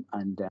surprise him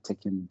and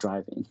take him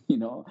driving.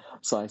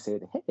 So I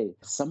said, hey,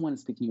 someone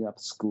is picking you up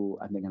at school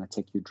and they're going to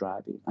take you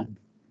driving. And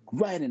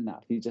right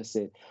enough, he just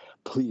said,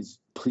 please,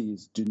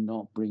 please do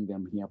not bring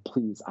them here.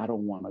 Please, I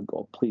don't want to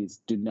go.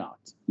 Please do not.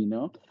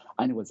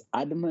 And he was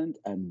adamant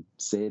and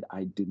said,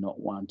 I do not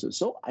want to.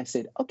 So I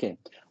said, okay,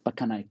 but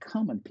can I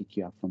come and pick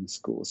you up from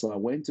school? So I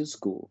went to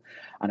school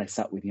and I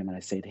sat with him and I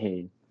said,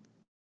 hey,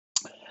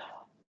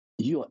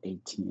 you're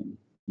 18.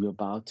 You're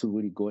about to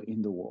really go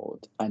in the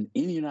world. And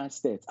in the United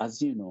States,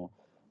 as you know,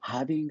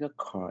 having a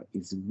car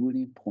is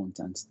really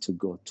important to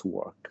go to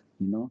work.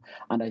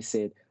 And I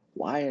said,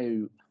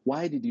 why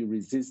did you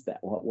resist that?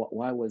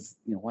 Why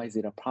is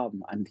it a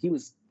problem? And he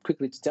was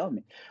quickly to tell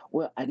me,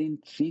 well, I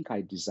didn't think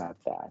I deserved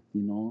that.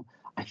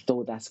 I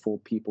thought that's for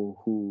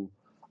people who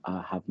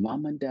have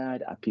mom and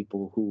dad, are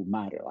people who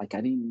matter. Like,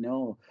 I didn't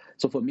know.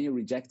 So for me,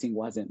 rejecting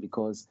wasn't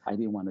because I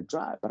didn't want to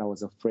drive, but I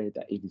was afraid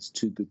that it is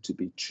too good to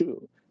be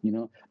true.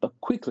 But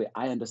quickly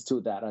I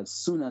understood that as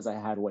soon as I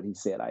had what he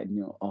said, I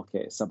knew,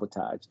 okay,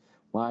 sabotage.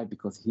 Why?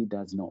 Because he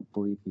does not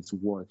believe he's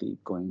worthy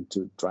going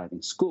to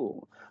driving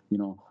school.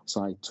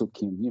 So I took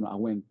him, I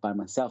went by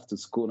myself to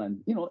school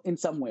and, in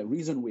some way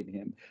reason with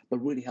him, but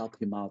really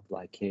help him out,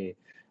 like, hey,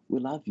 We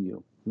love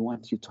you. We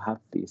want you to have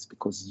this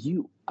because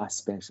you are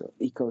special,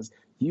 because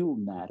you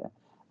matter,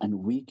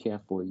 and we care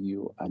for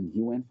you. And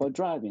he went for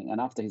driving. And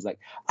after he's like,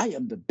 I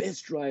am the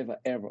best driver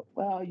ever.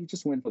 Well, you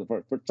just went for the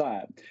first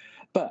time.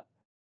 But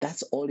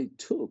that's all it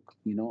took,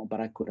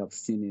 But I could have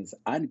seen his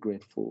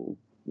ungrateful,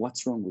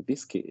 what's wrong with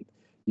this kid,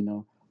 you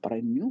know? But I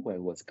knew where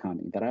it was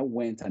coming, that I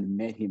went and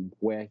met him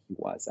where he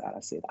was at.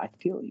 I said, I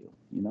feel you.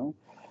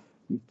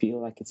 You feel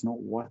like it's not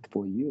worth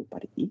for you,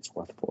 but it is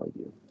worth for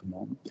you.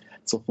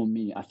 So for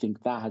me, I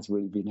think that has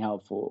really been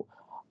helpful,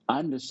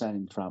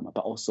 understanding trauma,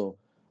 but also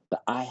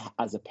that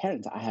as a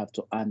parent, I have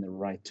to earn the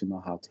right to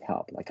know how to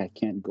help. Like I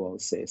can't go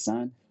and say,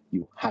 son,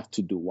 you have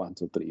to do one,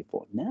 two, three,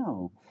 four.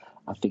 No,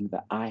 I think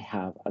that I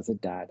have, as a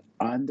dad,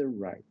 earned the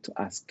right to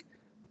ask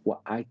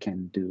what I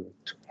can do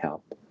to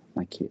help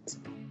my kids.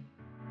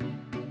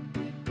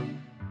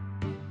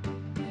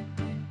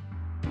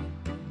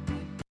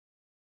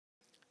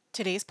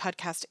 Today's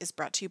podcast is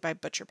brought to you by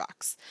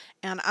ButcherBox.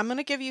 And I'm going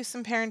to give you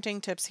some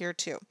parenting tips here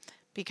too,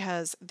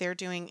 because they're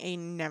doing a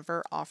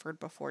never offered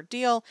before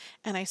deal.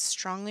 And I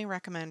strongly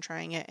recommend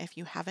trying it if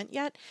you haven't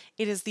yet.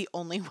 It is the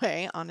only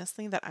way,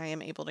 honestly, that I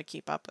am able to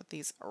keep up with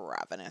these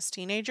ravenous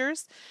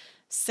teenagers.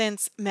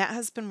 Since Matt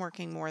has been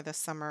working more this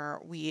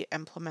summer, we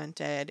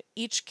implemented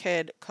each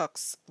kid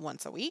cooks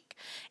once a week.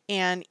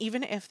 And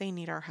even if they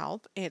need our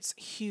help, it's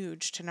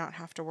huge to not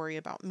have to worry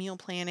about meal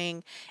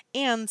planning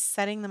and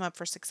setting them up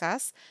for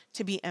success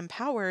to be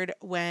empowered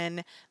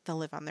when they'll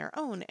live on their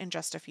own in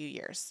just a few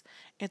years.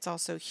 It's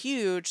also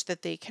huge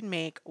that they can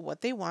make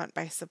what they want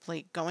by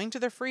simply going to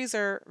the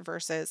freezer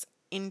versus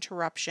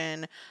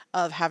interruption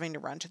of having to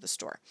run to the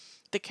store.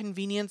 The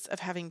convenience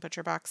of having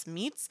ButcherBox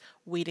meats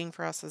waiting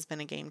for us has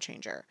been a game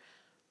changer.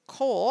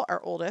 Cole,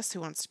 our oldest, who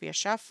wants to be a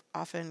chef,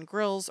 often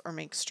grills or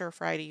makes stir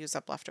fry to use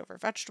up leftover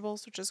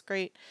vegetables, which is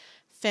great.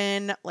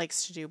 Finn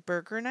likes to do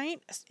burger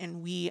night,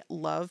 and we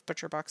love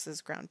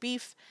ButcherBox's ground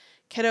beef.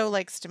 Kiddo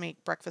likes to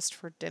make breakfast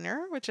for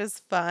dinner, which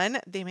is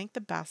fun. They make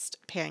the best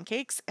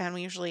pancakes, and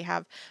we usually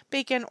have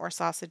bacon or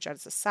sausage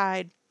as a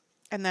side.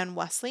 And then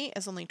Wesley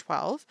is only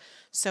 12,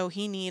 so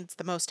he needs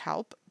the most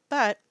help,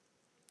 but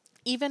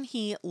even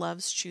he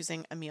loves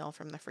choosing a meal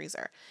from the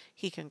freezer.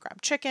 He can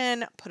grab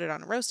chicken, put it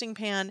on a roasting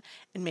pan,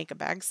 and make a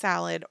bag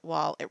salad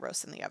while it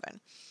roasts in the oven.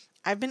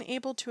 I've been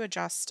able to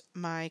adjust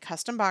my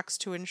custom box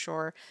to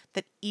ensure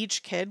that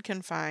each kid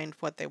can find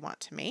what they want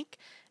to make.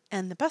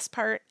 And the best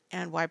part,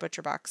 and why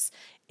ButcherBox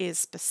is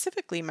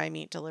specifically my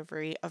meat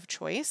delivery of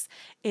choice,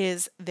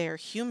 is their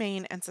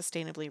humane and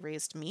sustainably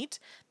raised meat.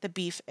 The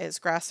beef is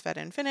grass-fed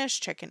and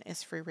finished, chicken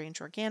is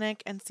free-range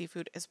organic, and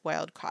seafood is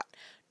wild-caught.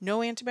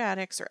 No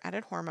antibiotics or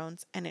added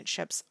hormones, and it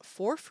ships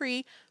for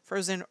free,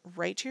 frozen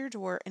right to your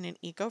door in an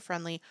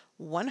eco-friendly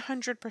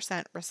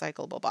 100%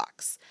 recyclable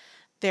box.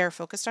 They're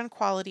focused on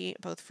quality,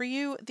 both for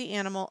you, the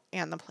animal,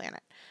 and the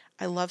planet.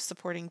 I love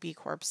supporting B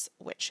Corps,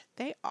 which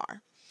they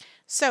are.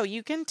 So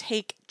you can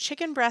take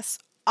chicken breasts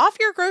off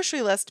your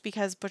grocery list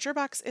because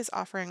ButcherBox is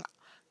offering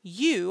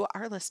you,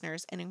 our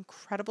listeners, an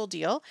incredible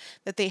deal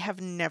that they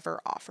have never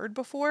offered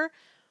before.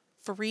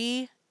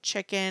 Free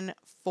chicken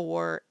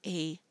for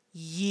a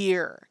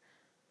year.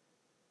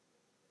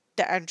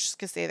 I'm just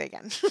going to say that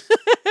again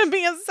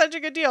because it's such a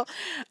good deal.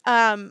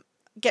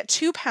 Get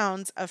 2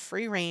 pounds of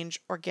free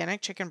range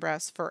organic chicken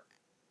breasts for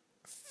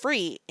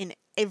free in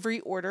every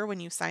order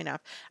when you sign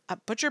up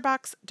at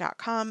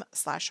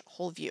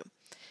butcherbox.com/wholeview.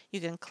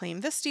 You can claim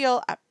this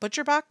deal at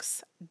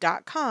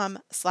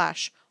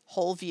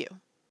butcherbox.com/wholeview.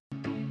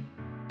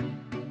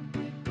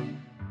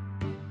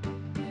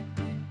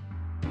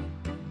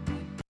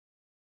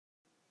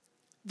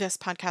 This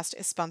podcast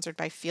is sponsored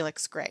by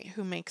Felix Gray,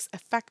 who makes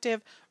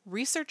effective,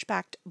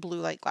 research-backed blue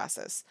light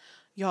glasses.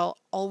 Y'all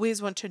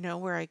always want to know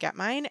where I get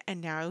mine,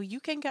 and now you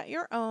can get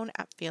your own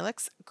at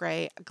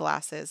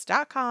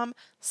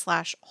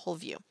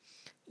felixgrayglasses.com/wholeview.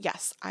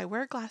 Yes, I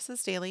wear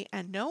glasses daily,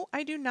 and no,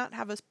 I do not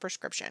have a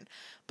prescription,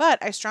 but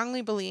I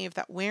strongly believe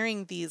that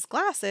wearing these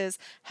glasses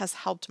has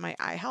helped my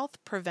eye health,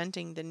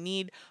 preventing the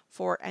need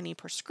for any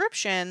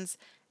prescriptions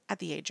at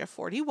the age of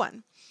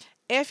 41.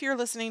 If you're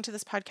listening to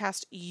this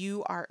podcast,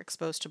 you are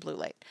exposed to blue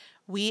light.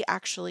 We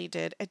actually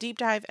did a deep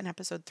dive in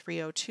episode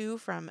 302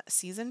 from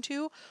season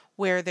 2,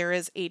 where there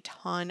is a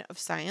ton of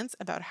science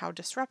about how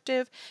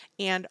disruptive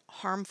and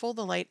harmful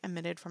the light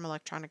emitted from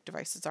electronic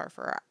devices are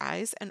for our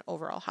eyes and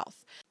overall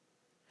health.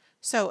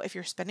 So if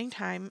you're spending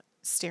time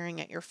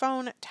staring at your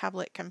phone,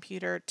 tablet,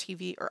 computer,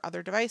 TV, or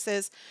other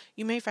devices,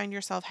 you may find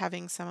yourself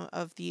having some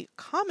of the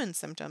common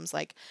symptoms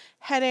like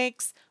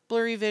headaches,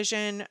 blurry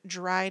vision,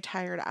 dry,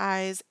 tired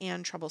eyes,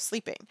 and trouble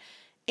sleeping.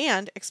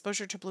 And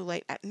exposure to blue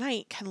light at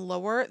night can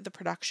lower the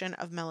production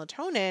of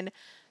melatonin,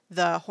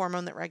 the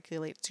hormone that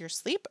regulates your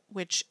sleep,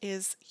 which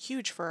is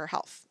huge for our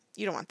health.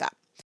 You don't want that.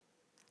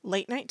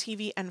 Late night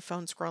TV and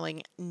phone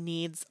scrolling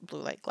needs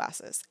blue light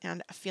glasses,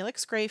 and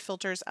Felix Gray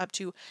filters up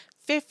to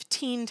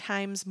 15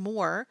 times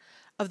more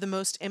of the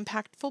most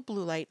impactful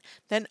blue light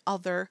than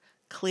other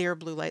clear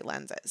blue light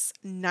lenses.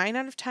 9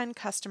 out of 10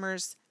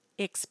 customers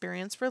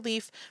experience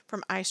relief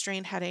from eye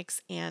strain,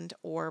 headaches, and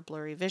or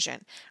blurry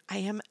vision. I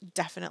am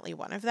definitely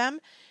one of them.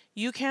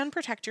 You can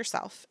protect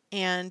yourself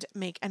and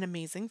make an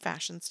amazing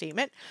fashion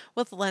statement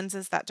with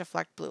lenses that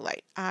deflect blue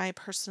light. I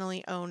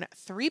personally own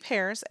 3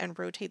 pairs and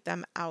rotate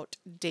them out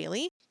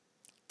daily.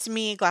 To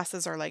me,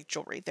 glasses are like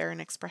jewelry. They're an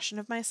expression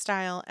of my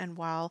style and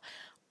while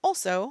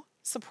also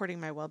supporting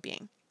my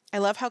well-being. I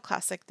love how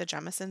classic the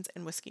Jamisons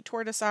in Whiskey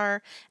Tortoise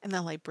are and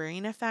the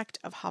librarian effect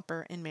of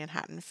Hopper in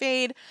Manhattan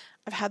Fade.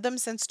 I've had them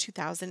since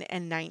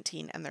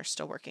 2019 and they're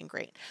still working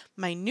great.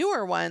 My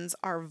newer ones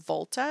are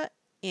Volta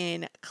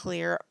in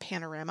clear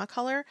panorama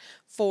color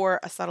for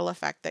a subtle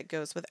effect that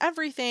goes with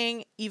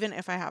everything, even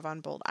if I have on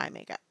bold eye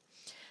makeup.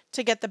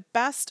 To get the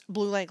best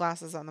blue light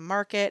glasses on the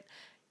market,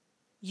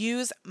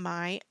 use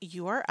my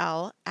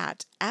URL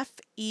at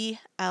FELIXGRAY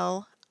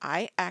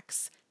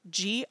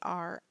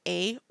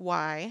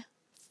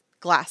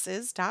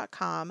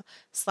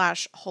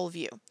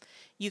glasses.com/wholeview.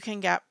 You can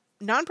get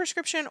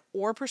non-prescription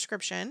or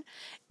prescription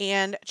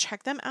and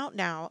check them out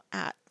now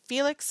at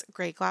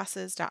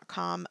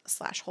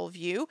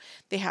felixgrayglasses.com/wholeview.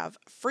 They have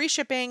free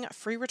shipping,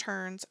 free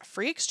returns,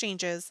 free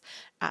exchanges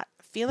at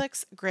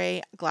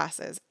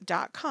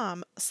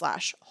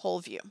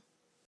felixgrayglasses.com/wholeview.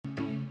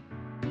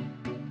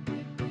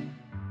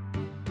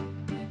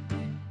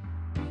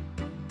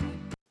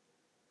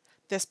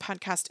 This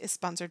podcast is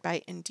sponsored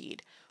by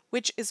Indeed,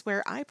 which is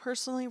where I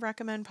personally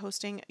recommend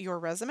posting your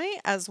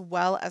resume as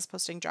well as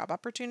posting job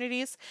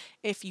opportunities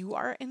if you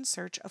are in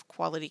search of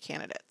quality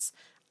candidates.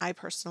 I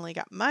personally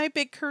got my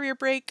big career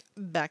break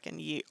back in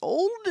ye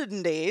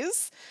olden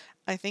days.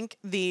 I think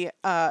the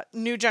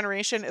new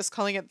generation is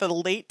calling it the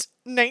late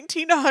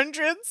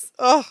 1900s.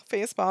 Oh,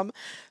 facepalm.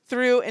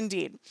 Through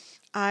Indeed.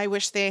 I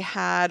wish they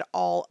had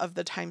all of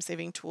the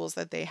time-saving tools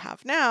that they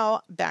have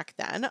now back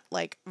then,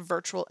 like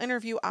virtual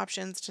interview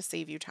options to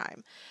save you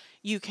time.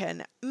 You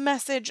can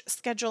message,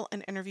 schedule,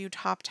 and interview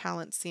top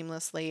talent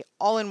seamlessly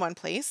all in one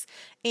place.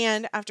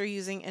 And after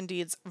using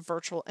Indeed's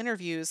virtual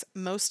interviews,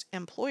 most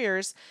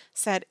employers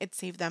said it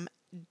saved them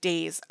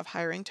days of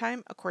hiring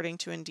time, according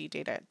to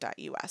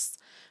IndeedData.us.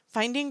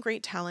 Finding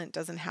great talent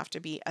doesn't have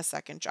to be a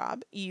second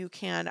job. You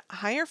can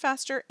hire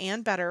faster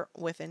and better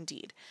with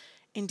Indeed.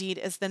 Indeed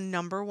is the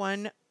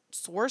 #1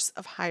 source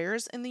of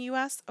hires in the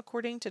US,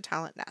 according to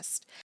Talent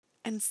Nest.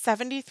 And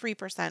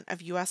 73%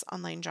 of US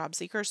online job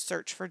seekers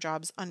search for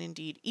jobs on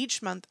Indeed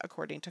each month,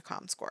 according to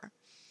ComScore.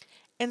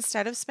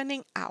 Instead of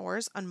spending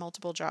hours on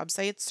multiple job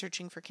sites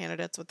searching for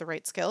candidates with the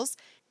right skills,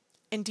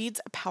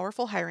 Indeed's a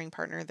powerful hiring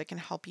partner that can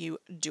help you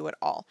do it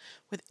all.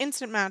 With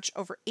Instant Match,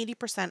 over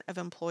 80% of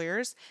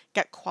employers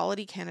get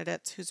quality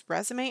candidates whose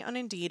resume on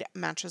Indeed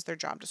matches their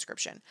job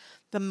description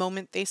the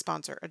moment they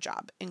sponsor a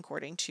job,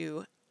 according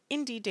to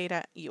Indeed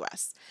Data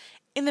US.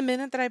 In the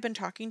minute that I've been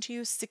talking to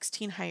you,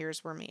 16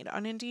 hires were made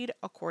on Indeed,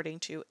 according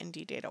to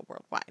Indeed Data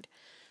Worldwide.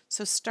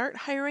 So start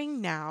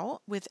hiring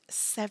now with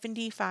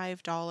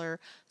 $75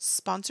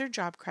 sponsored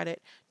job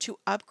credit to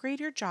upgrade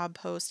your job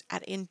post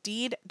at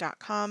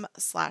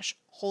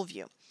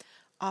Indeed.com/wholeview.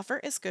 Offer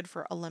is good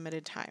for a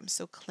limited time,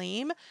 so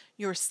claim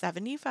your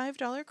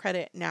 $75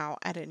 credit now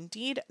at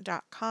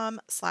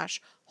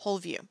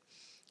Indeed.com/wholeview.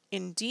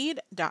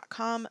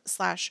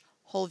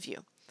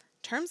 Indeed.com/wholeview.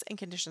 Terms and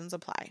conditions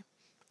apply.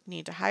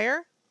 Need to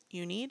hire?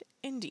 You need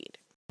Indeed.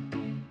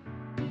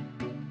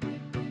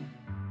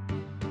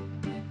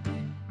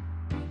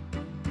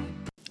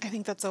 I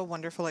think that's a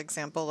wonderful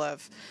example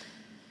of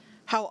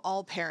how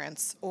all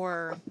parents,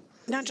 or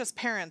not just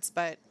parents,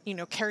 but,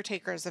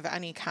 caretakers of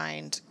any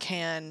kind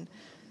can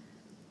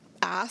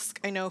ask.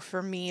 I know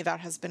for me,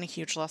 that has been a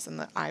huge lesson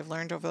that I've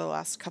learned over the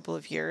last couple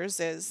of years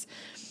is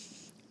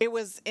it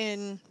was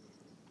in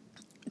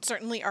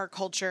certainly our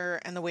culture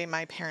and the way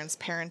my parents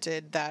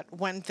parented that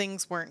when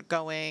things weren't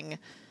going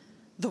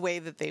the way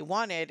that they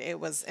wanted, it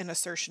was an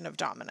assertion of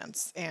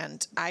dominance.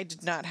 And I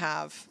did not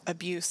have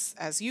abuse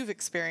as you've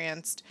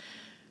experienced,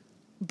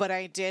 but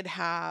I did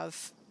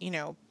have,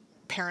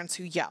 parents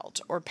who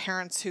yelled or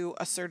parents who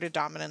asserted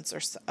dominance or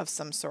of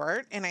some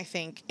sort. And I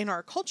think in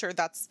our culture,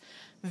 that's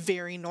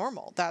very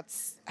normal.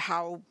 That's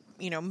how,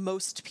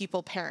 most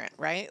people parent,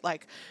 right?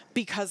 Like,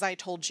 because I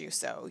told you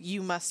so,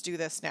 you must do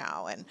this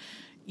now. And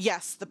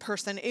yes, the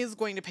person is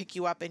going to pick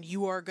you up and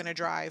you are going to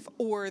drive,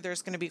 or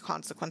there's going to be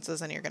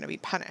consequences and you're going to be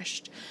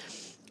punished.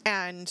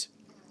 And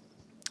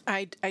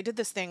I did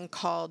this thing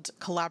called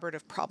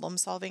collaborative problem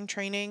solving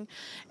training,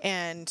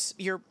 and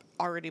you're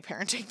already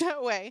parenting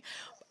that way.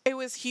 It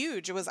was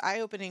huge. It was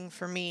eye-opening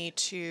for me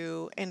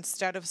to,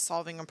 instead of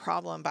solving a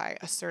problem by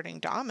asserting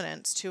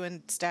dominance, to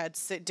instead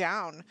sit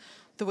down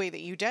the way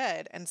that you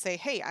did and say,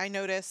 hey, I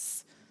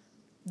notice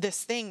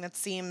this thing that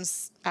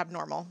seems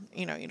abnormal.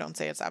 You don't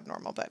say it's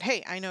abnormal, but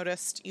hey, I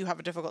noticed you have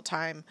a difficult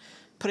time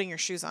putting your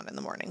shoes on in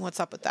the morning. What's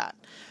up with that?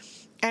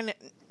 And,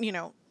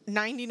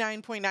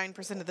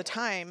 99.9% of the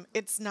time,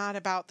 it's not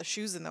about the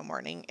shoes in the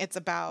morning. It's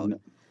about,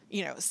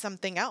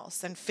 something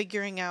else, and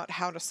figuring out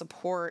how to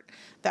support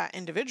that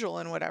individual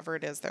in whatever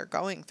it is they're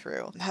going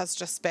through has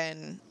just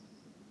been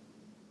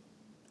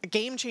a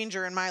game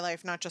changer in my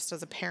life, not just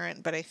as a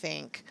parent, but I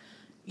think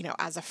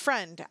as a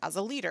friend, as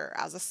a leader,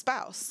 as a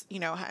spouse,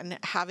 and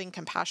having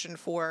compassion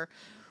for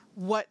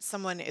what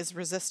someone is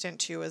resistant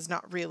to is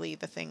not really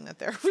the thing that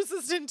they're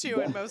resistant to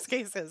in most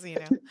cases.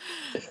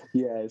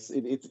 Yes,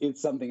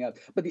 it's something else.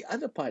 But the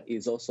other part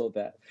is also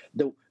that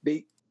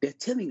they're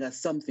telling us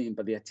something,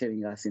 but they're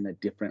telling us in a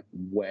different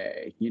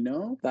way.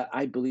 That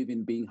I believe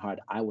in being heard.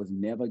 I was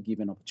never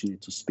given opportunity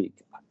to speak.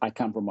 I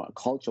come from a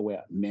culture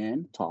where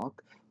men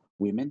talk,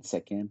 women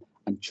second,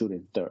 and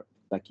children third.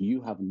 Like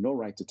you have no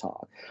right to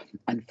talk.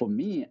 And for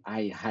me,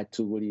 I had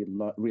to really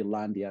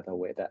relearn the other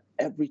way that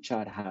every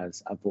child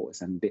has a voice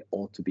and they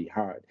ought to be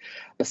heard.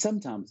 But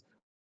sometimes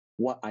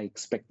what I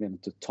expect them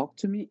to talk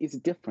to me is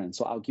different.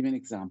 So I'll give you an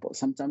example.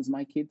 Sometimes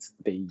my kids,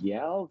 they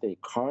yell, they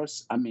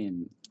curse. I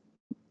mean,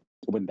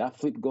 when that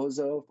flip goes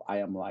off, I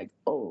am like,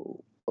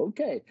 oh,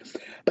 okay.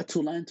 But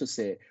to learn to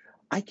say,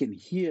 I can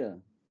hear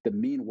the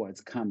mean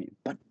words coming,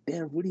 but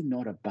they're really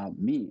not about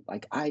me.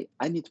 Like I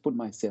need to put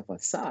myself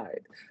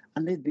aside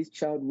and let this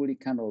child really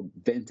kind of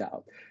vent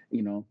out,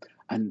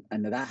 and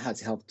that has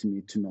helped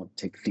me to not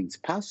take things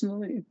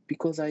personally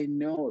because I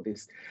know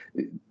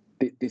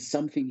there's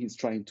something he's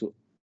trying to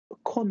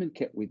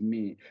communicate with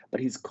me, but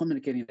he's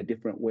communicating in a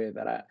different way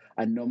that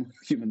a normal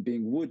human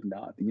being would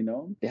not.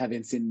 They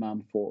haven't seen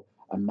mom for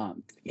a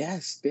month.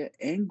 Yes, they're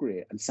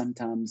angry, and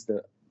sometimes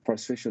the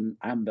frustration,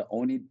 I'm the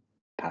only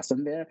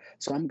person there,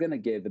 so I'm gonna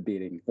get the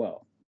beating.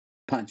 Well,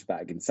 punch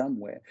bag in some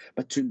way,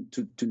 but to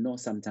know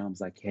sometimes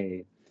like,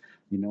 hey,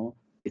 you know,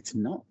 it's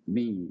not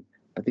me,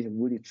 but they're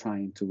really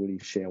trying to really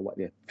share what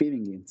they're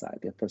feeling inside,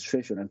 their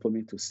frustration. And for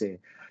me to say,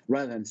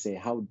 rather than say,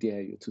 how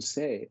dare you, to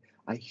say,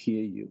 I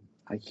hear you,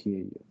 I hear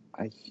you,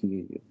 I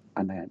hear you,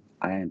 and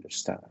I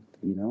understand,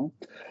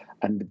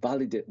 and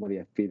validate what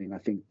they're feeling. I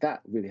think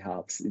that really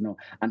helps.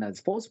 And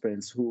as foster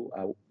parents who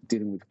are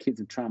dealing with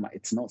kids in trauma,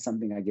 it's not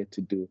something I get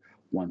to do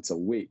once a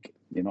week.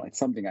 It's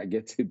something I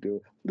get to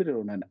do literally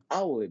on an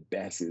hourly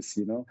basis,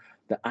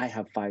 that I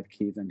have 5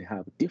 kids and they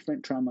have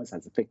different traumas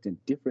as affected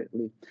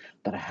differently,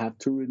 that I have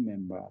to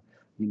remember,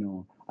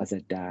 as a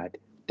dad,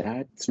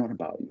 it's not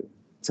about you.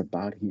 It's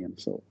about him.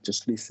 So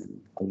just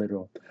listen a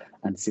little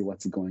and see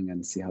what's going on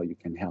and see how you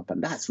can help.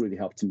 And that's really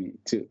helped me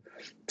too,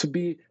 to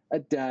be a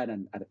dad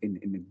and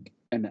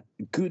in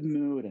a good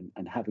mood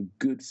and have a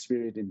good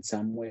spirit in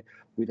some way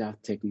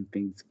without taking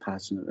things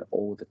personally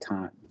all the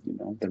time.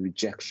 The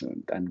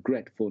rejection and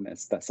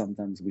gratefulness that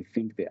sometimes we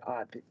think they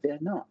are, they're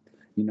not.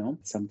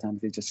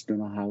 Sometimes they just don't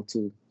know how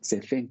to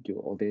say thank you,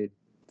 or they're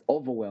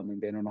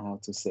overwhelming. They don't know how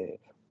to say,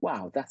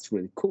 wow, that's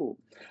really cool.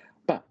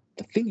 But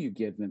the thing you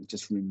give them,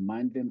 just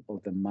remind them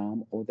of the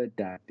mom or the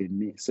dad they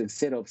miss. So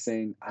instead of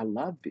saying, I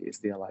love this,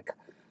 they're like,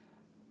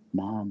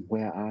 Mom,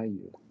 where are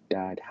you?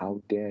 Dad,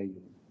 how dare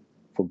you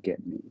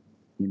forget me?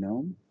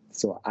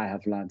 So I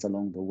have learned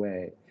along the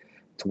way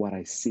to what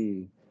I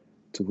see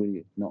to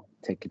really not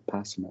take it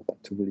personal,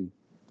 but to really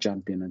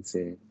jump in and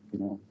say,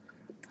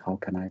 how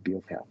can I be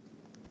of help?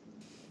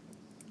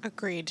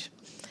 Agreed.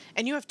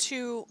 And you have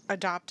 2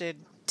 adopted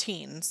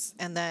teens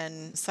and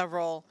then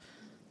several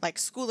like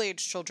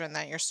school-age children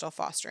that you're still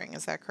fostering.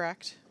 Is that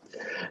correct?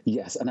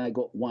 Yes, and I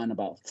got one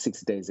about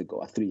 6 days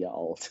ago, a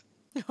 3-year-old.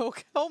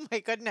 Oh my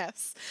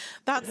goodness.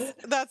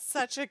 That's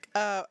such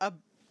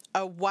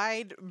a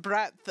wide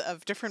breadth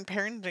of different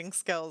parenting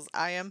skills.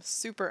 I am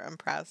super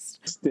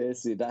impressed.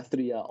 Stacy, that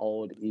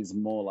 3-year-old is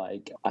more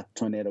like a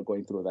tornado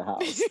going through the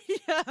house.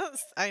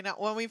 Yes, I know.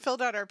 When we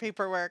filled out our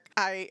paperwork,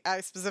 I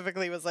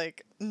specifically was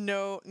like,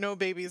 no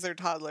babies or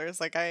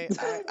toddlers. Like I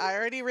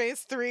already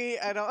raised 3.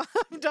 I'm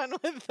done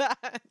with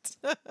that.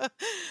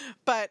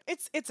 But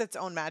it's its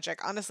own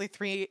magic. Honestly,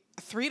 3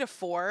 to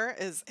 4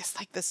 is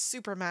like this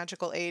super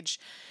magical age.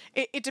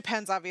 It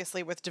depends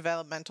obviously with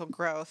developmental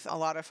growth. A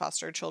lot of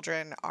foster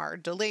children are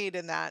delayed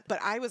in that. But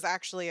I was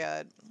actually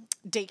a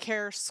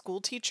daycare school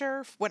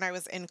teacher when I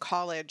was in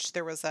college.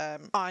 There was a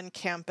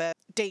on-campus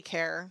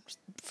daycare,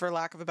 for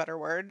lack of a better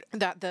word,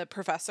 that the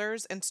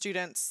professors and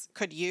students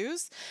could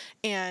use.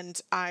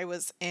 And I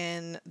was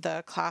in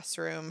the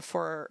classroom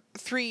for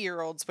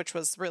 3-year-olds, which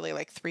was really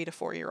like 3 to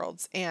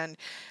 4-year-olds. And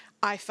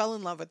I fell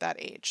in love with that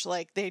age.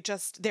 Like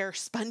they're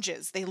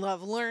sponges. They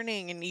love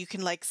learning, and you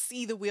can like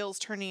see the wheels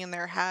turning in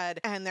their head,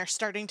 and they're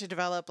starting to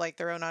develop like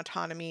their own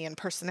autonomy and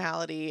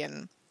personality.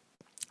 And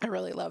I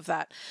really love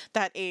that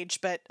age,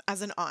 but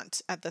as an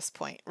aunt at this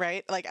point,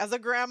 right? Like as a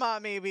grandma,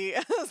 maybe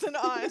as an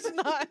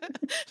aunt,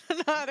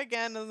 not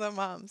again as a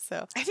mom.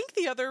 So I think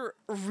the other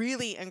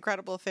really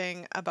incredible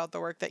thing about the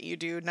work that you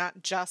do,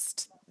 not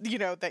just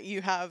that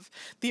you have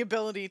the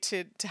ability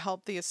to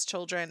help these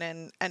children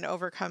and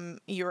overcome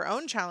your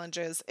own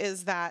challenges,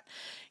 is that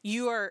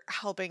you are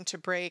helping to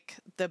break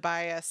the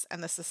bias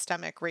and the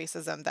systemic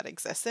racism that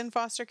exists in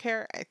foster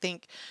care. I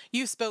think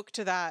you spoke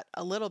to that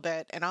a little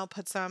bit, and I'll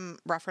put some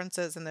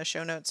references in the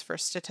show notes for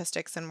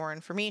statistics and more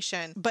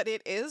information. But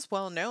it is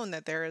well known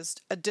that there is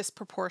a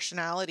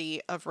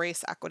disproportionality of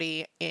race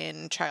equity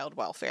in child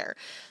welfare.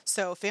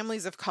 So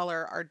families of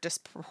color are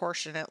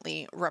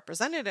disproportionately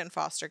represented in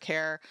foster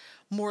care,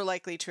 more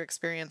likely to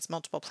experience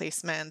multiple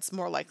placements,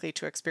 more likely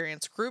to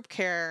experience group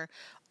care,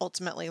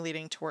 ultimately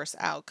leading to worse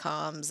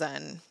outcomes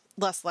and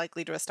less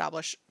likely to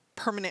establish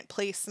permanent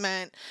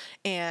placement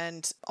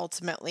and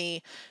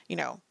ultimately,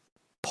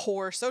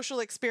 poor social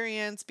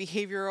experience,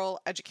 behavioral,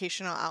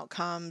 educational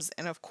outcomes,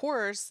 and of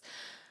course,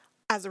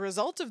 as a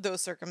result of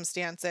those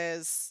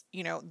circumstances,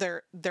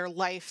 their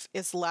life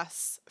is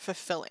less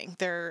fulfilling.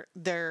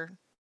 They're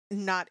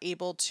not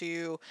able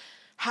to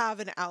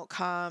have an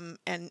outcome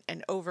and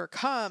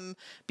overcome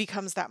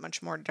becomes that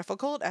much more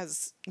difficult,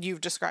 as you've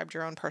described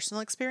your own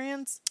personal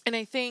experience. And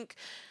I think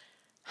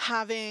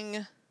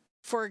having,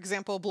 for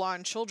example,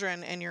 blonde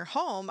children in your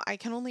home, I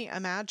can only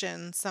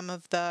imagine some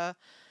of the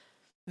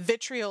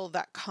vitriol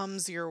that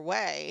comes your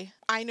way.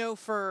 I know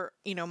for,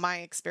 my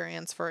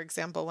experience, for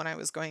example, when I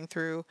was going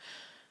through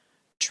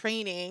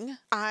training,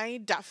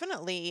 I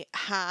definitely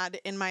had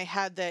in my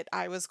head that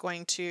I was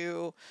going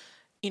to,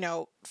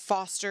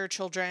 foster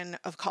children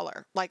of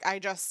color. Like I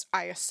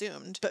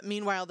assumed. But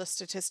meanwhile, the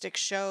statistics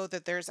show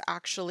that there's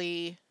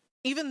actually,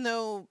 even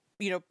though,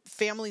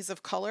 families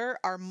of color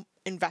are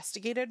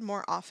investigated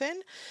more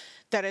often,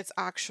 that it's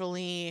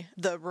actually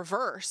the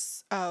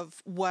reverse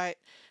of what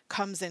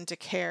comes into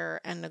care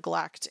and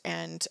neglect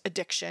and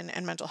addiction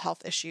and mental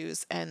health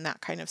issues and that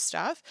kind of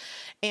stuff.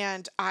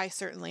 And I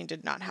certainly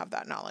did not have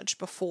that knowledge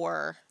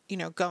before,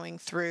 going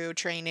through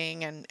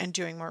training and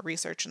doing more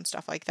research and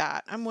stuff like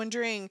that. I'm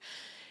wondering,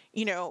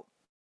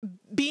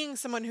 being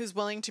someone who's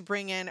willing to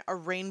bring in a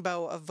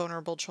rainbow of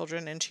vulnerable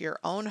children into your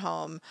own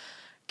home,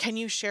 can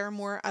you share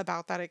more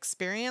about that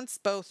experience?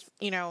 Both,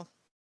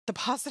 the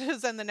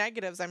positives and the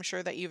negatives, I'm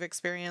sure, that you've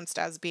experienced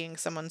as being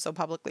someone so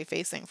publicly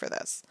facing for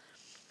this.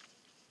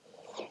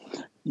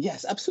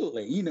 Yes,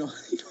 absolutely.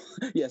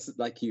 Yes,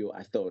 like you,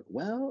 I thought,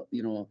 well,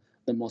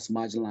 the most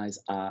marginalized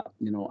are,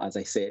 as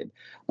I said,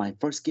 my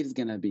first kid is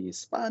gonna be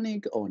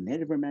Hispanic or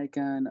Native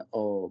American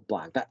or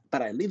Black.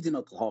 But I lived in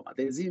Oklahoma.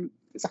 There's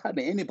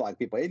hardly any Black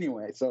people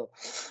anyway. So,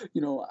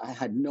 I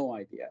had no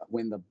idea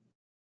when the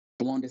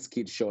blondest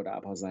kid showed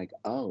up. I was like,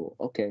 oh,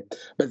 okay.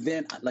 But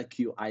then, like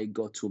you, I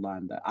got to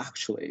learn that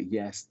actually,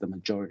 yes, the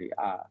majority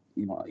are,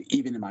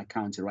 even in my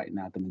county right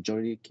now, the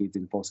majority of kids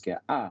in foster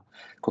care are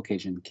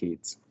Caucasian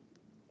kids.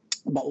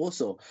 But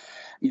also,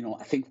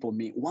 I think for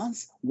me,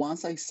 once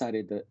I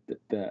started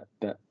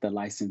the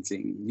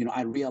licensing,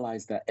 I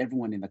realized that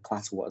everyone in the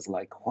class was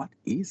like, "What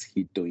is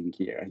he doing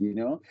here?"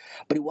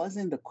 But it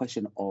wasn't the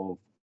question of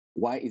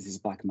why is this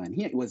Black man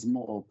here. It was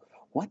more of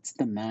what's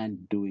the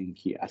man doing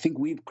here. I think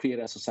we've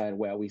created a society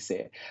where we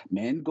say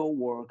men go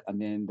work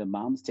and then the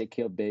moms take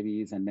care of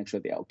babies and make sure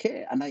they're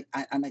okay. And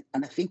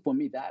I think for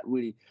me that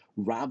really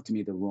rubbed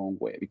me the wrong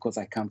way because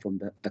I come from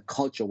the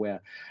culture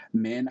where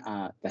men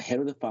are the head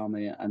of the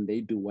family and they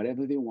do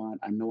whatever they want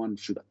and no one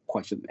should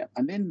question them.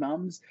 And then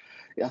moms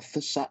are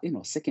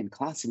second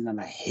class, and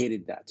I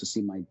hated that to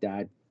see my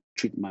dad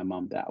treat my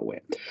mom that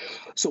way.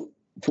 So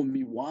for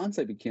me, once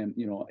I became,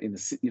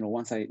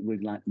 once I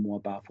really learned more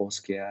about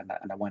foster care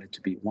and I wanted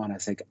to be one, I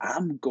was like,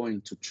 I'm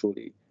going to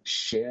truly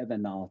share the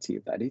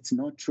narrative that it's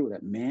not true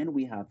that men,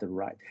 we have the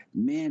right,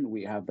 men,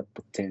 we have the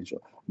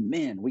potential,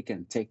 men, we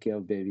can take care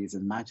of babies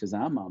as much as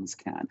our moms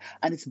can.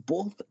 And it's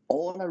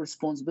all our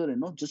responsibility,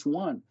 not just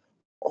one.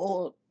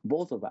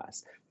 Both of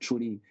us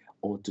truly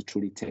ought to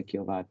truly take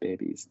care of our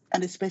babies,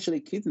 and especially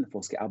kids in the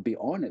foster care. I'll be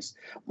honest,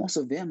 most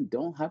of them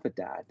don't have a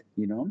dad,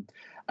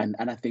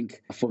 and I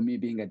think for me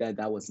being a dad,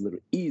 that was a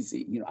little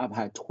easy. I've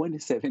had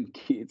 27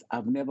 kids.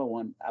 I've never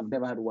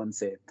had one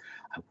say,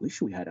 "I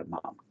wish we had a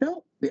mom."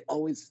 No, they're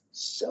always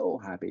so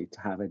happy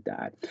to have a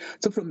dad.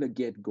 So from the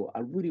get go,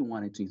 I really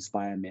wanted to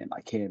inspire men.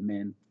 Like, hey,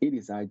 men, it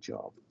is our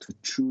job to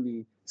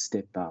truly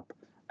step up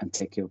and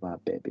take care of our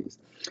babies.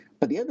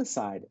 But the other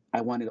side,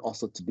 I wanted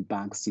also to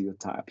debunk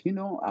stereotype.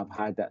 I've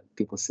heard that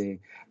people say,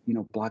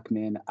 Black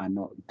men are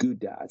not good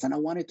dads. And I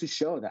wanted to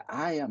show that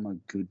I am a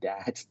good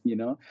dad,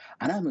 and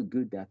I'm a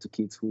good dad to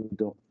kids who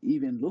don't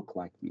even look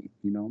like me.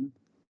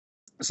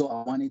 So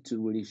I wanted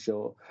to really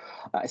show,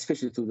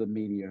 especially through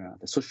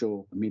the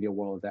social media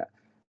world, that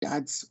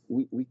dads,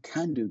 we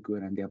can do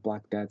good, and there are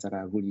Black dads that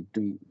are really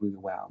doing really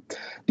well.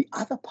 The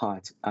other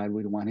part I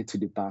really wanted to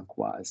debunk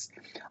was,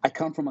 I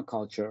come from a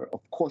culture,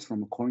 of course,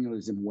 from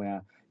colonialism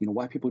where,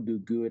 white people do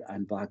good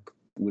and Black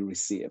will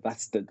receive.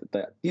 That's the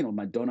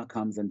Madonna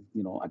comes and,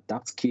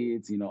 adopts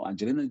kids,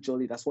 Angelina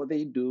Jolie, that's what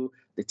they do.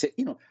 They take,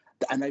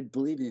 and I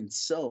believe in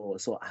so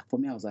for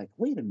me, I was like,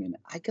 wait a minute,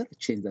 I got to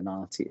change the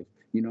narrative.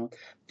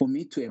 For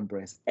me to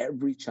embrace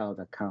every child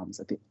that comes,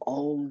 that they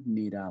all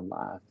need our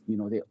love.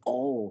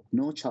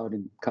 No child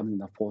comes in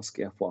the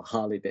foster care for a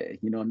holiday.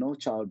 No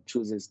child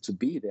chooses to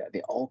be there.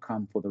 They all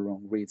come for the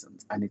wrong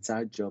reasons. And it's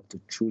our job to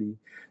truly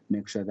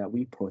make sure that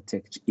we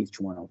protect each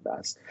one of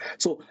us.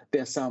 So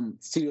there's some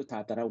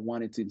stereotype that I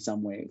wanted to in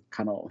some way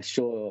kind of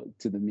show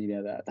to the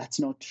media that that's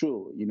not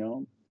true,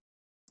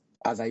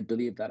 as I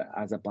believe that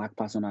as a Black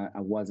person, I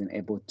wasn't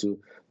able to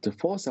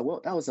foster.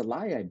 Well, that was a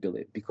lie, I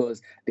believe,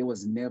 because there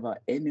was never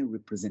any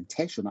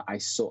representation I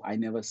saw. I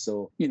never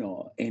saw,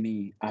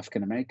 any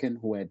African American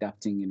who were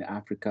adapting in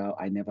Africa.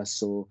 I never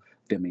saw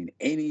them in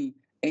any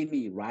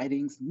any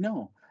writings?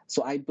 No.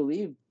 So I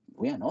believe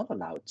we are not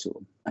allowed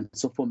to. And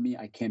so for me,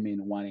 I came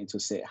in wanting to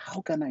say,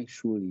 how can I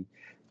truly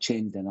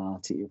change the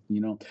narrative?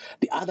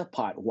 The other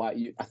part,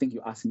 why I think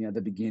you asked me at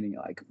the beginning,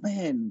 like,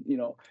 man,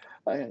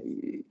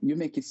 you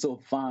make it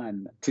so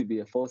fun to be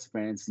a foster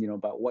parent,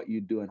 about what you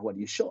do and what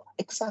you show.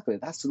 Exactly.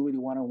 That's really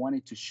what I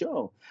wanted to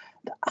show.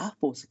 The our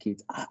foster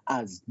kids are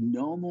as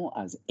normal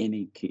as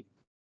any kid.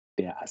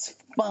 They're as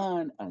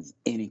fun as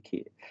any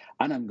kid.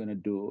 And I'm going to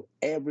do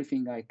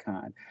everything I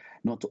can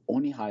not to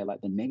only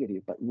highlight the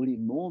negative, but really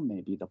more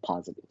maybe the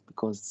positive,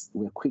 because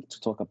we're quick to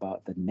talk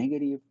about the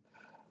negative,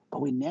 but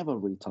we never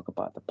really talk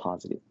about the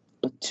positive.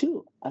 But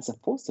two, as a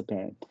foster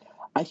parent,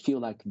 I feel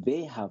like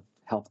they have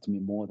helped me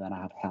more than I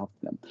have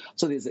helped them.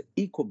 So there's an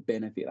equal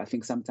benefit. I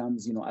think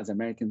sometimes, as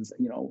Americans,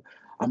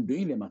 I'm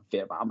doing them a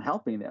favor, I'm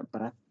helping them,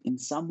 but in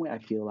some way, I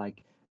feel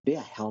like they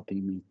are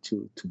helping me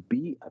to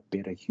be a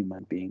better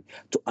human being,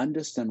 to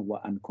understand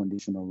what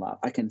unconditional love.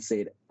 I can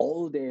say it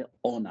all day,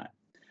 all night,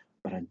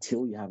 but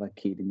until you have a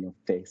kid in your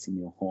face in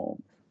your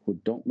home who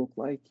don't look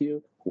like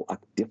you, who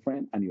act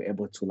different, and you're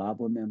able to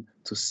love on them,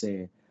 to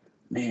say,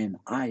 man,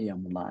 I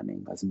am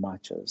learning as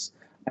much as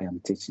I am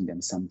teaching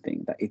them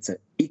something, that it's an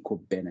equal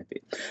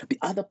benefit. The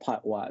other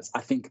part was, I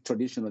think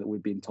traditionally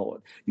we've been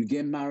told, you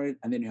get married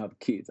and then you have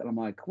kids. And I'm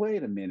like,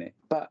 wait a minute,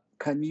 but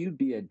can you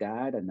be a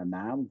dad and a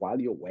mom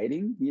while you're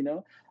waiting?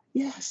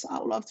 Yes, I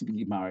would love to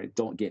be married.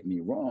 Don't get me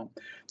wrong.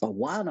 But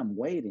while I'm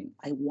waiting,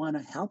 I want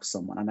to help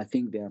someone. And I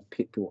think there are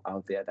people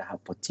out there that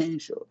have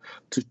potential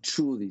to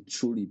truly,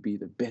 truly be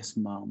the best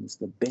moms,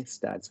 the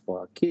best dads for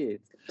our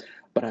kids,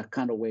 but are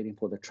kind of waiting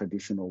for the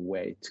traditional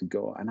way to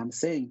go. And I'm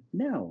saying,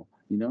 no,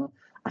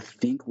 I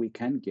think we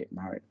can get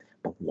married.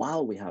 But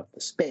while we have the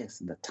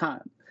space and the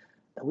time,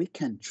 that we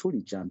can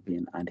truly jump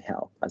in and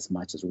help as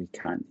much as we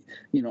can.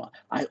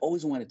 I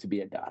always wanted to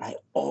be a dad. I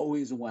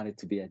always wanted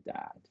to be a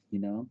dad.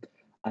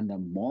 And the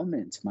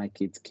moment my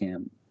kids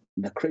came,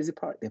 the crazy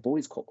part, they've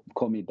always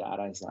called me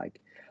dad. I was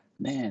like,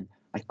 man,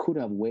 I could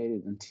have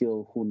waited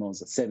until, who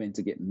knows, 7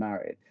 to get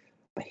married.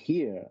 But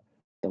here,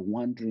 the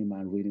one dream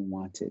I really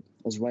wanted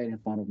was right in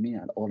front of me.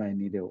 And all I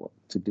needed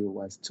to do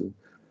was to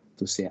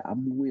say,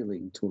 I'm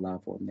willing to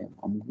love on them.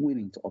 I'm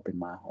willing to open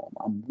my home.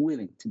 I'm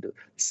willing to do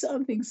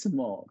something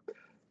small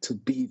to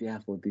be there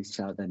for this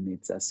child that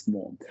needs us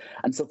more.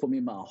 And so for me,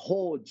 my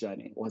whole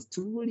journey was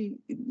to really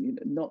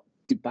not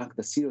debunk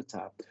the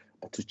stereotype,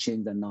 but to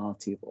change the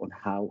narrative on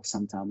how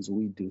sometimes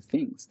we do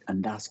things.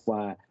 And that's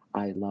why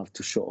I love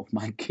to show off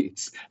my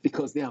kids,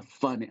 because they are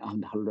funny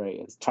and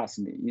hilarious. Trust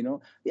me,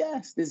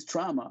 yes, there's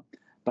drama,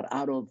 but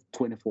out of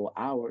 24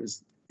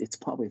 hours, it's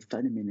probably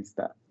 30 minutes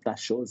that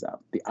shows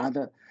up. The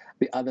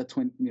other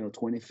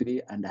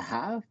 23 and a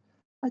half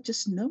are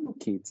just normal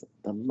kids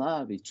that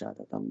love each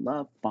other, that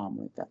love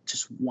family, that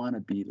just want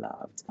to be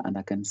loved. And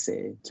I can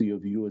say to your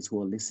viewers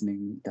who are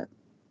listening that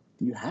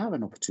you have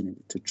an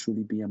opportunity to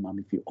truly be a mom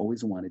if you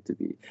always wanted to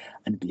be,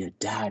 and be a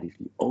dad if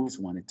you always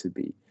wanted to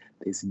be.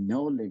 There's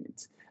no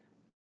limit.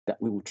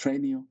 That we will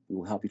train you, we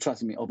will help you.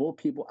 Trust me, of all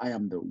people, I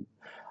am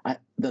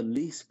the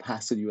least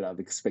person you would have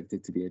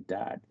expected to be a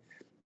dad.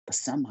 But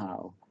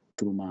somehow,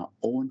 through my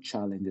own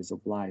challenges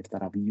of life,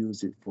 that I've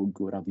used it for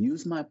good. I've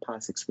used my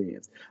past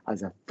experience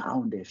as a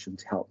foundation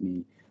to help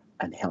me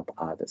and help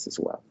others as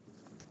well.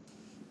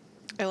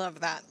 I love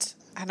that.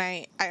 And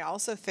I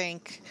also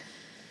think,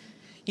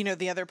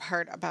 the other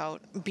part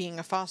about being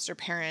a foster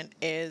parent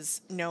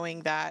is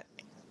knowing that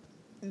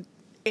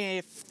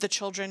if the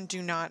children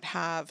do not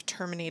have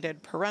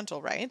terminated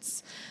parental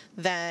rights,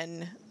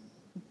 then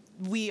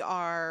we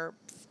are,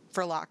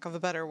 for lack of a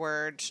better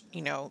word,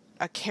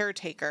 a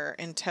caretaker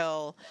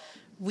until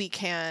we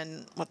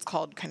can, what's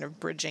called kind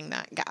of bridging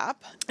that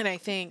gap. And I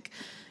think,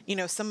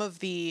 some of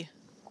the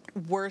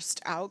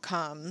worst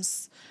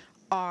outcomes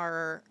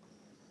are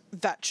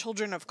that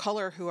children of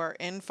color who are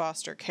in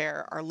foster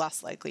care are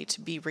less likely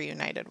to be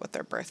reunited with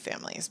their birth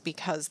families,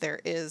 because there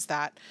is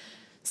that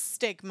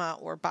stigma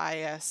or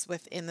bias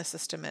within the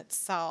system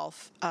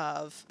itself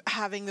of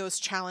having those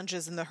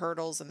challenges and the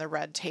hurdles and the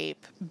red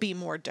tape be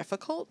more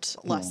difficult,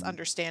 less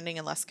understanding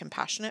and less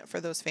compassionate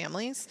for those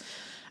families.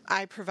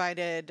 I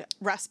provided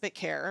respite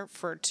care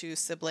for 2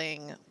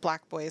 sibling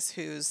Black boys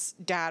whose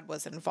dad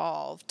was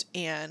involved,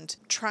 and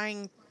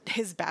trying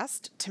his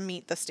best to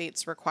meet the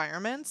state's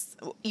requirements.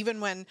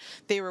 Even when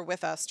they were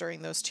with us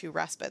during those 2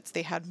 respites,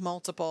 they had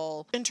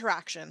multiple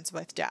interactions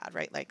with dad,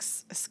 right? Like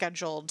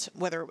scheduled,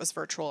 whether it was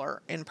virtual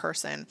or in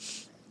person.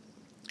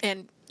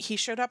 And he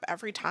showed up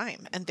every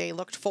time, and they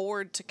looked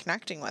forward to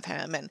connecting with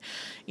him and,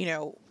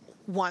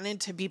 wanted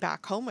to be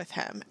back home with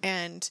him.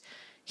 And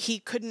he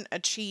couldn't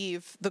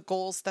achieve the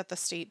goals that the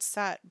state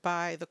set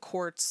by the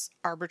court's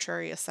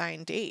arbitrary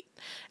assigned date.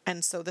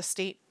 And so the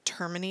state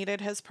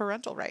terminated his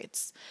parental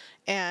rights.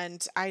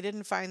 And I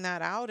didn't find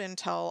that out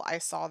until I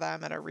saw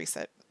them at a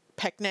recent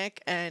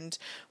picnic and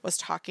was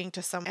talking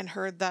to someone and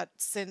heard that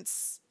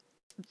since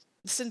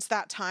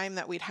that time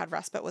that we'd had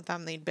respite with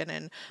them, they'd been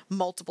in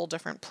multiple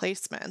different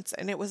placements.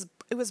 And it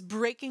was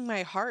breaking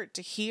my heart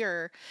to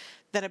hear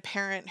that a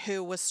parent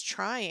who was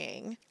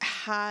trying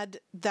had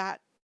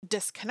that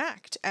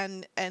disconnect,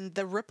 and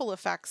the ripple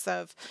effects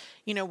of,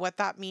 what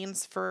that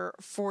means for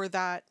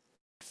that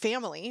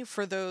family,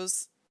 for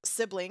those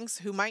siblings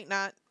who might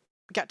not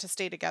get to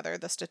stay together.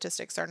 The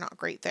statistics are not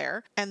great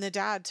there. And the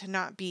dad to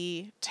not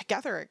be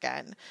together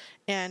again.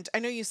 And I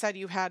know you said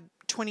you had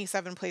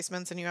 27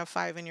 placements and you have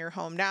 5 in your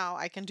home now.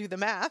 I can do the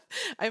math.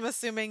 I'm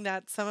assuming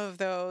that some of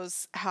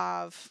those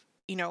have,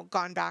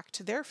 gone back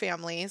to their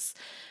families.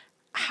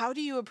 How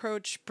do you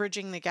approach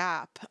bridging the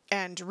gap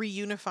and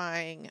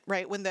reunifying,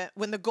 right? When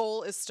the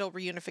goal is still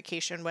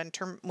reunification,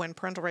 when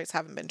parental rights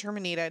haven't been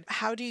terminated,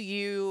 how do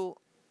you,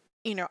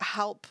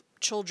 help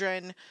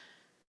children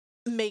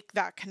make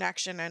that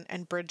connection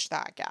and bridge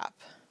that gap?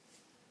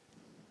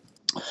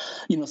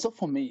 So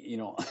for me,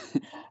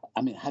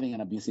 I mean, having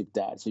an abusive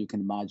dad, so you can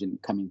imagine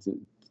coming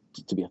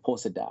to be a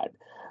foster dad,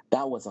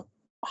 that was a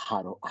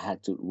hurdle I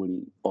had to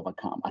really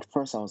overcome. At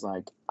first, I was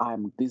like,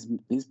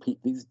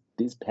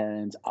 these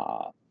parents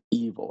are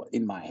evil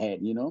in my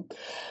head.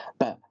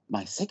 But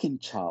my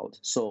second child,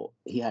 so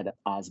he had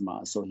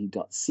asthma, so he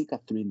got sick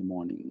at 3 in the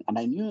morning, and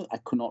I knew I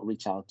could not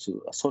reach out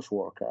to a social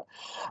worker.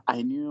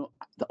 I knew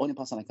the only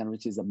person I can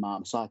reach is the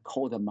mom, so I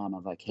called the mom. I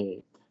was like,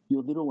 hey,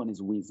 your little one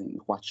is wheezing.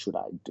 What should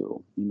I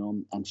do?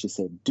 And she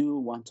said, do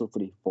 1, 2,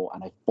 3, 4.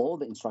 And I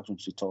followed the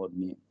instructions she told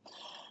me,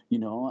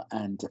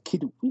 and the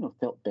kid,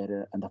 felt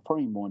better. And the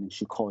following morning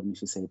she called me.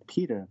 She said,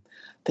 Peter,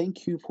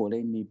 thank you for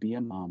letting me be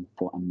a mom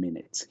for a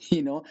minute,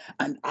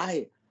 and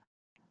I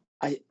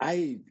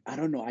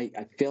don't know.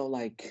 I felt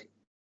like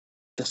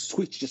the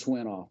switch just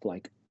went off.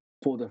 Like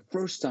for the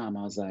first time,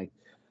 I was like,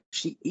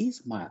 she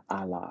is my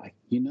ally.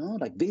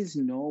 Like there's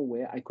no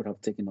way I could have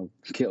taken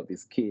care of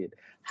this kid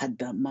had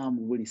that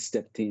mom really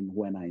stepped in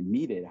when I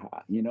needed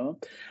her.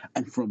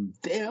 And from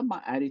there,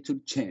 my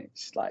attitude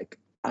changed. Like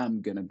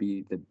I'm gonna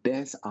be the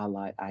best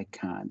ally I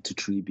can to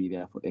truly be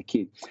there for the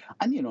kid.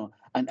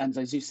 And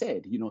as you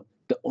said,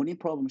 the only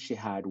problem she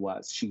had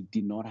was she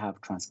did not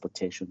have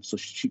transportation, so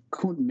she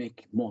couldn't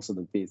make most of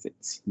the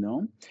visits.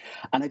 And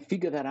I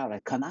figured that out.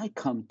 Like, can I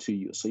come to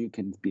you so you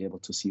can be able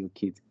to see your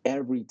kids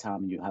every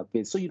time you have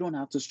visits, so you don't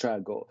have to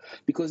struggle?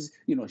 Because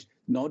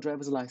no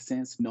driver's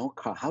license, no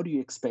car. How do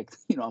you expect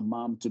a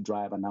mom to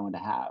drive an hour and a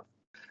half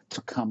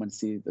to come and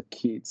see the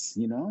kids?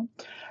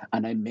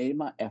 And I made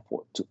my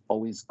effort to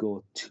always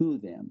go to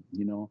them.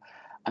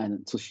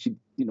 And so she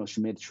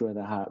made sure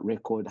that her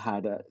record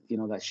had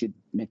that she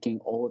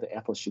making all the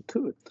efforts she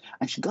could,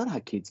 and she got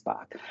her kids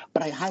back.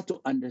 But I had to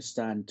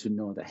understand to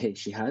know that, hey,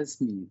 she has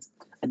needs,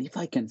 and if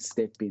I can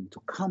step in to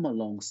come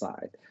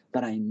alongside,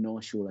 that I know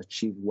she will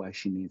achieve where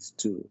she needs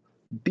to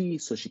be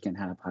so she can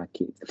have her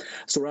kids.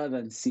 So rather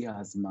than see her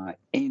as my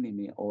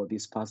enemy or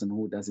this person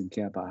who doesn't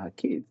care about her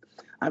kids,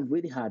 I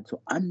really had to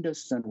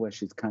understand where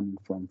she's coming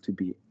from to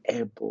be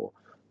able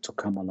to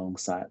come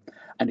alongside.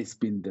 And it's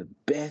been the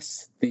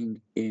best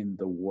thing in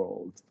the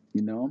world.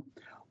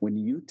 When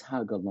you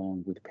tag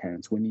along with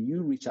parents, when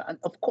you reach out, and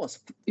of course,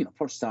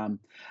 first time,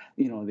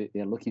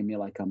 they're looking at me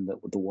like I'm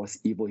the worst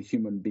evil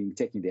human being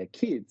taking their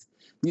kids.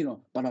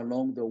 But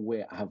along the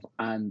way, I have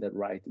earned the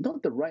right,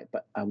 not the right,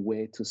 but a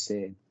way to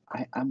say,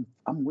 I'm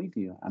with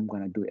you. I'm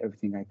going to do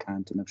everything I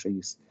can to make sure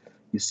you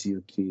see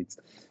your kids,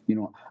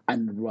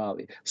 and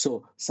rally.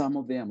 So some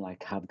of them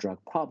like have drug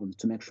problems,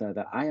 to make sure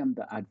that I am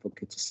the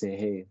advocate to say,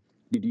 hey,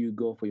 did you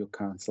go for your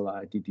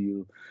counselor? Did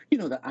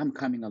that I'm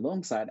coming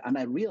alongside? And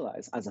I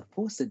realize as a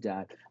foster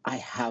dad, I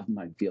have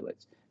my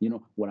village.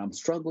 When I'm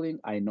struggling,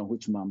 I know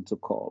which mom to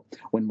call.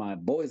 When my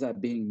boys are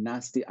being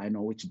nasty, I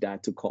know which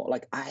dad to call.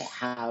 Like I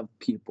have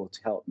people to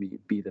help me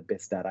be the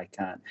best dad I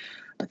can.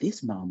 But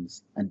these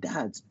moms and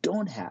dads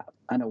don't have.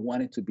 And I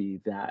want it to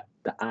be that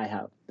I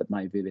have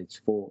my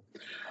village for,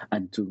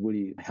 and to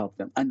really help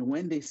them. And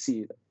when they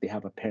see they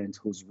have a parent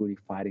who's really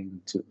fighting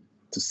to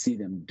see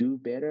them do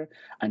better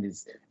and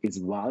is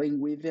rallying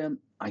with them,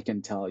 I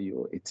can tell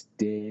you it's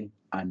day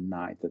and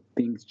night that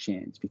things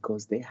change,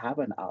 because they have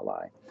an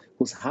ally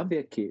who's have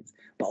their kids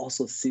but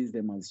also sees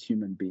them as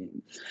human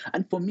beings.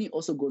 And for me,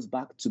 also goes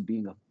back to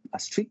being a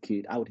street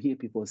kid. I would hear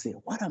people say,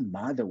 what a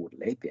mother would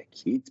let their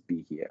kids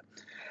be here.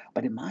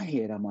 But in my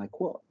head, I'm like,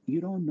 well,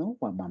 you don't know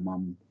what my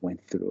mom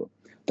went through.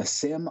 The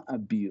same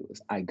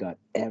abuse I got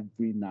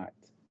every night.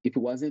 If it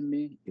wasn't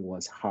me, it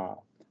was her.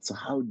 So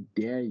how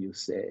dare you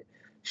say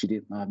she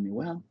didn't love me?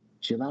 Well,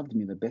 she loved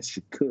me the best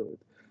she could,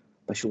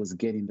 but she was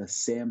getting the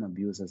same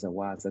abuse as I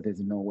was, that there's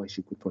no way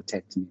she could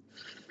protect me.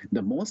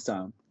 The most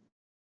time,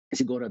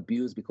 she got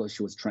abused because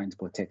she was trying to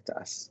protect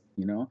us.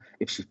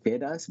 If she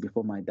fed us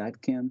before my dad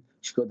came,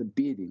 she got the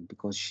beating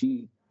because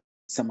she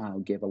somehow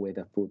gave away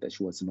the food that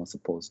she was not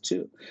supposed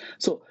to.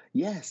 So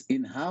yes,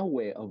 in her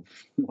way of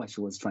what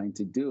she was trying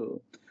to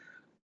do,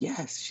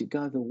 yes, she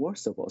got the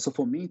worst of all. So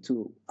for me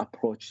to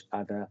approach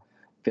other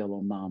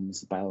fellow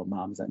moms, bio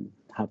moms, and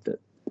have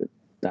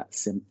that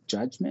same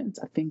judgment,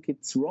 I think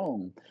it's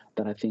wrong.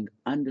 But I think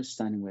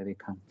understanding where they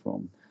come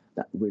from,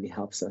 that really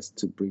helps us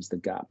to bridge the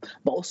gap.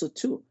 But also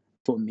too,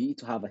 for me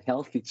to have a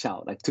healthy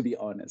child, like to be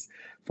honest,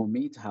 for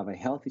me to have a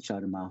healthy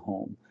child in my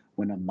home,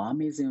 when a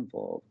mom is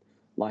involved,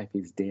 life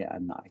is day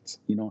and night.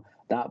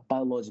 That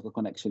biological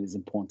connection is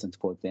important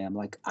for them.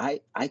 Like I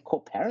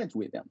co-parent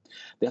with them.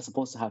 They're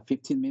supposed to have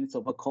 15 minutes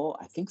of a call.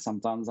 I think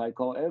sometimes I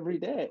call every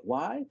day.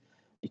 Why?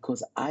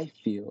 Because I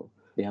feel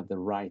they have the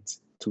right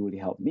to really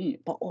help me,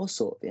 but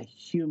also they're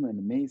human,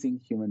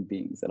 amazing human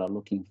beings that are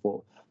looking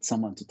for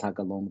someone to tag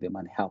along them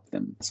and help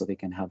them so they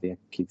can have their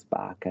kids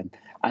back.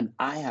 And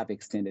I have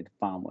extended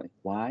family.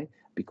 Why?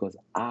 Because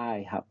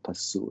I have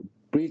pursued,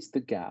 bridged the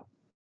gap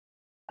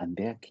and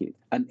their kids.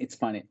 And it's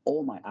funny,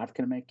 all my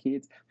African American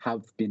kids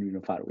have been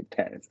reunified with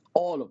parents,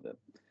 all of them,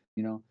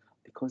 you know,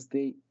 because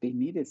they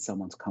needed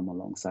someone to come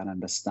alongside,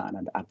 understand,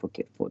 and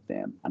advocate for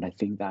them. And I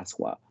think that's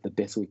what the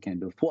best we can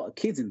do for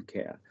kids in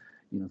care,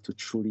 to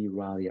truly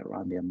rally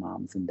around their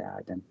moms and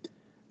dad and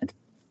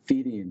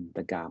fit in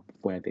the gap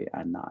where they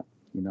are not,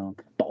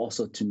 but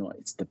also to know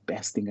it's the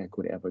best thing I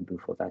could ever do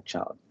for that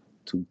child.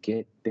 To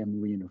get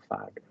them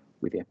reunified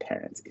with their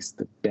parents is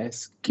the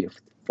best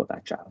gift for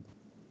that child.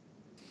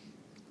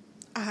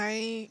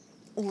 I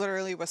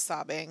literally was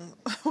sobbing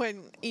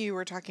when you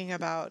were talking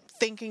about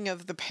thinking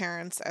of the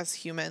parents as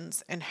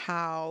humans and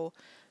how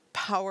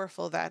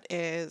powerful that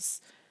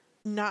is,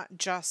 not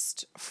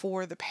just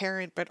for the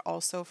parent, but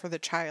also for the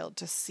child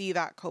to see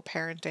that co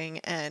parenting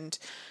and,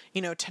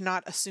 to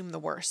not assume the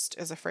worst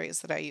is a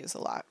phrase that I use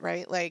a lot,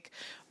 right? Like,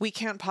 we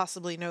can't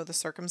possibly know the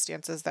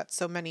circumstances that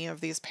so many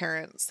of these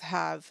parents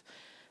have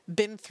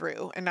been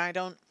through. And I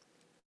don't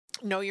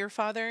know your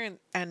father,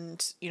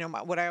 and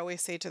what I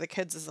always say to the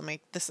kids is, I'm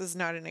like, this is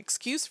not an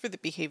excuse for the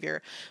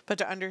behavior, but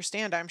to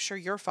understand, I'm sure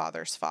your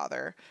father's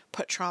father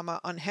put trauma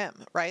on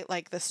him, right?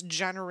 Like, this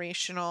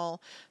generational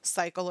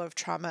cycle of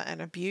trauma and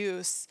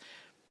abuse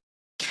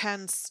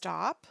can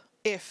stop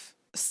if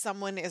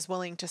someone is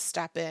willing to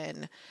step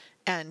in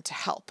and to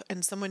help,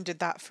 and someone did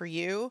that for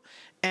you,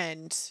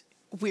 and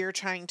we're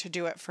trying to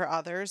do it for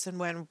others. And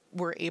when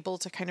we're able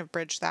to kind of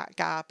bridge that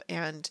gap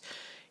and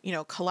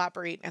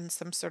collaborate in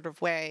some sort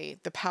of way,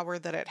 the power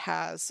that it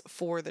has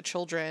for the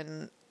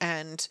children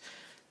and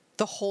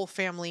the whole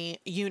family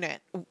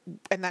unit,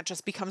 and that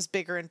just becomes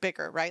bigger and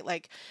bigger, right?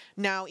 Like,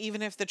 now,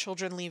 even if the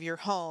children leave your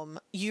home,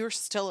 you're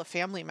still a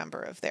family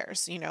member of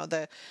theirs.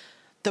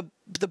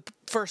 The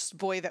first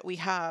boy that we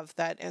have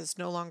that is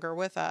no longer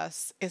with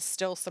us is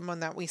still someone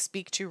that we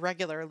speak to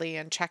regularly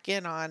and check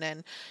in on.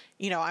 And,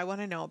 I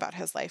want to know about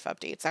his life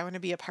updates. I want to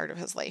be a part of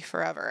his life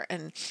forever.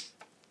 And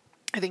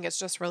I think it's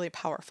just really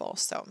powerful.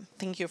 So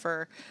thank you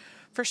for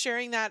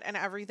sharing that and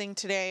everything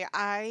today.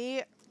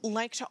 I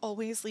like to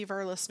always leave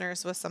our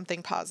listeners with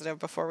something positive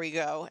before we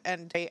go.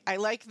 And I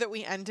like that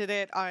we ended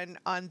it on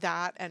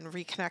that, and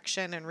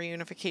reconnection and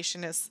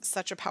reunification is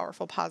such a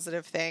powerful,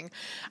 positive thing.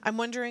 I'm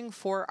wondering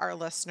for our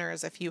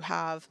listeners if you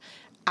have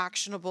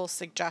actionable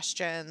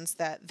suggestions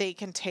that they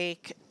can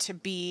take to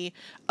be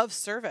of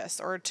service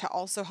or to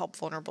also help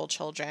vulnerable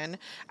children.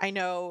 I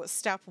know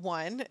step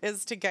one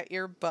is to get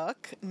your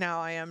book,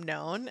 Now I Am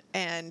Known,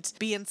 and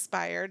be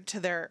inspired to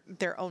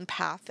their own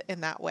path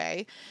in that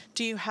way.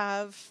 Do you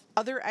have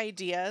other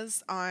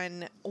ideas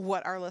on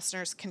what our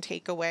listeners can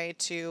take away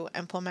to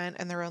implement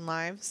in their own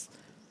lives?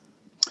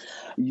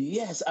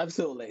 Yes,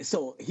 absolutely.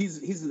 So here's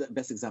the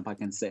best example I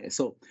can say.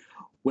 So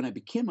when I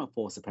became a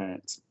foster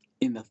parent,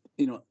 in the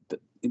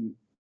in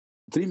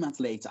 3 months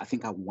later, I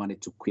think I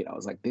wanted to quit. I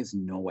was like, there's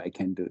no way I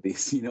can do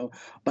this,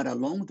 But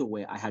along the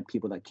way, I had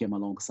people that came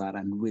alongside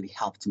and really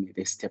helped me.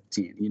 They stepped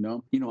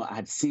in. I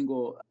had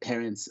single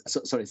parents,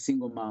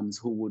 single moms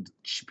who would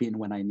chip in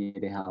when I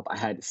needed help. I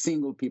had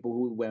single people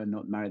who were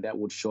not married that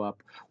would show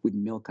up with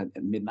milk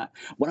at midnight.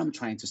 What I'm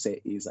trying to say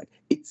is, like,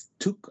 it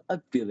took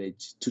a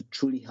village to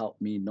truly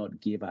help me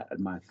not give up at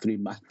my 3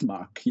 month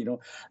mark,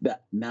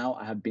 that now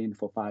I have been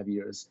for 5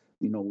 years,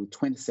 with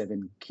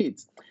 27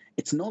 kids.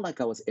 It's not like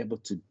I was able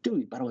to do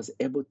it, but I was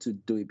able to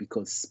do it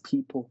because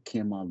people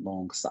came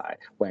alongside.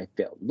 Where I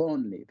felt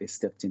lonely, they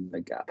stepped in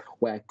the gap.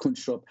 Where I couldn't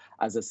show up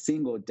as a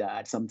single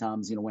dad,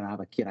 sometimes, when I have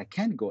a kid, I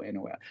can't go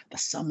anywhere. But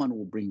someone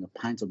will bring a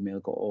pint of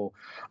milk or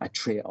a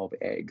tray of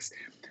eggs.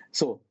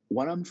 So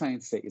what I'm trying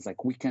to say is,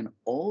 like, we can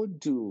all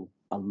do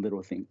a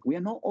little thing. We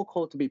are not all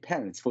called to be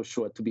parents, for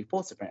sure, to be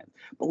foster parents,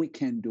 but we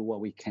can do what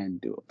we can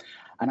do.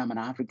 And I'm an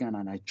African,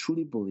 and I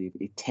truly believe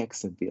it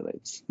takes a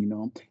village.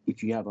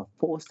 If you have a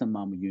foster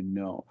mom,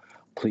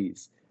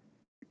 please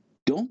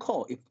don't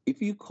call.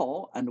 If you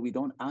call and we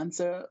don't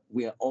answer,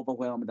 we are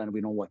overwhelmed and we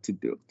know what to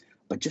do.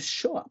 But just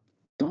show up.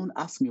 Don't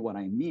ask me what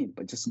I need,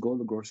 but just go to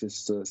the grocery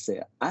store,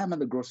 say, I'm at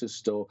the grocery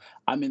store,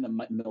 I'm in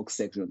the milk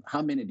section.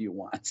 How many do you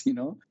want?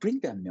 Bring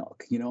them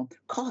milk,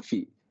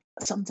 coffee.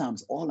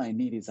 Sometimes all I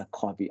need is a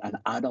coffee, an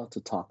adult to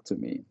talk to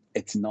me.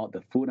 It's not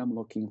the food I'm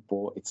looking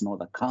for. It's not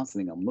the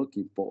counseling I'm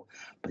looking for,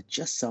 but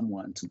just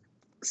someone to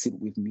sit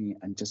with me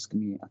and just give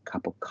me a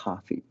cup of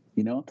coffee.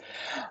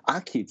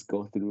 Our kids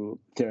go through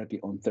therapy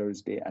on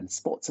Thursday and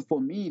sports. So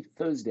for me,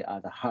 Thursday are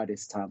the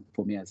hardest time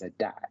for me as a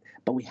dad.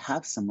 But we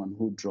have someone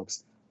who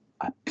drops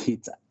a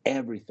pizza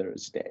every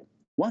Thursday.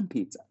 One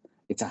pizza.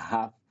 It's a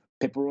half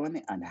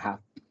pepperoni and half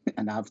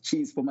and I have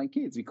cheese for my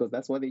kids because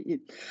that's what they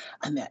eat.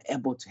 And they're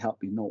able to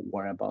help me not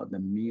worry about the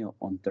meal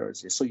on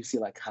Thursday. So you see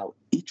like how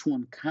each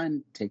one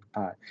can take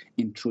part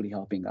in truly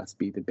helping us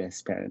be the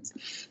best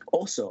parents.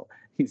 Also,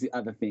 here's the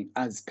other thing.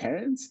 As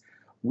parents,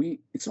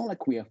 it's not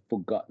like we have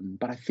forgotten,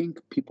 but I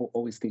think people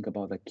always think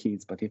about the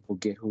kids, but they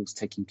forget who's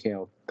taking care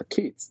of the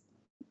kids.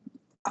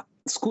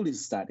 School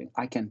is starting.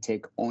 I can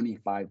take only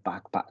 5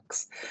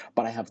 backpacks,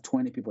 but I have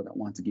 20 people that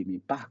want to give me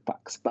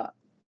backpacks. But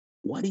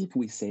what if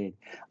we said,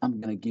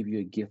 I'm going to give you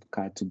a gift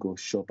card to go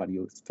shop at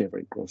your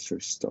favorite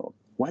grocery store?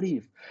 What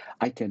if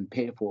I can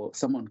pay for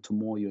someone to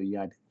mow your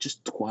yard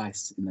just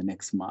twice in the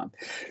next month?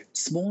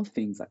 Small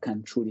things that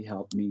can truly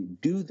help me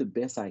do the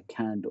best I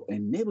can to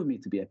enable me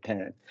to be a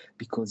parent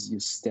because you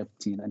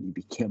stepped in and you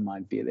became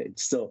my village.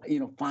 So,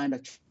 find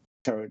a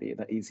charity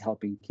that is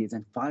helping kids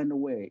and find a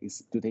way.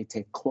 Do they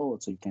take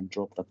clothes so you can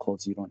drop the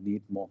clothes you don't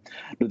need more?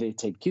 Do they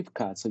take gift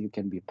cards so you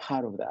can be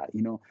part of that?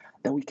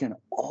 That we can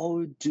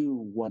all do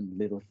one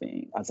little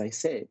thing. As I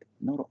said,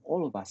 not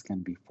all of us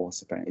can be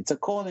foster parents. It's a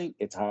calling,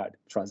 it's hard,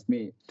 trust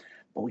me,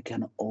 but we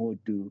can all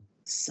do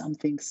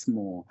something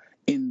small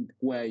in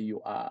where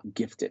you are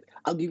gifted.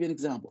 I'll give you an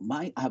example.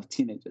 I have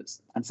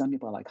teenagers, and some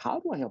people are like, how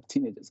do I help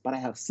teenagers? But I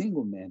have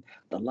single men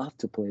that love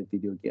to play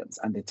video games,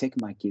 and they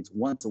take my kids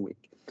once a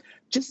week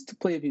just to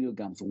play video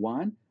games.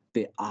 One,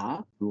 they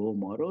are role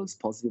models,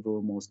 positive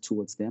role models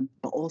towards them,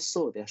 but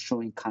also they're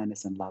showing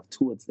kindness and love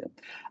towards them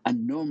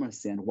and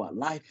normalcy and what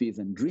life is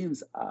and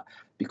dreams are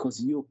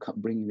because you're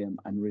bringing them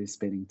and really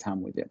spending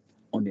time with them.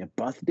 On their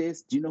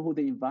birthdays, do you know who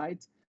they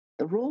invite?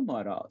 The role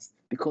models,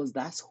 because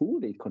that's who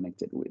they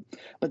connected with.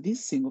 But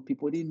these single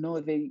people didn't know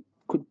they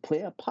could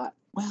play a part.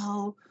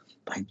 Well,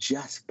 by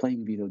just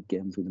playing video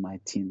games with my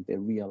team, they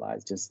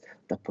realized just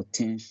the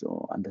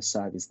potential and the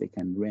service they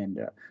can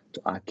render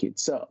to our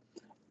kids. So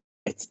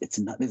it's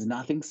not there's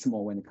nothing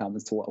small when it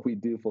comes to what we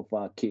do for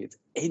our kids.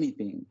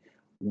 Anything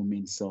will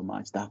mean so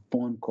much. That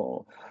phone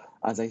call,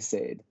 as I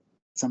said,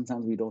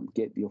 sometimes we don't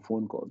get your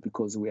phone calls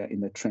because we are in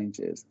the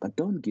trenches. But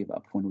don't give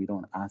up when we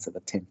don't answer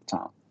the 10th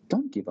time.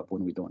 Don't give up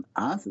when we don't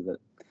answer the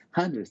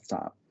 100th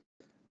time.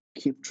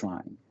 Keep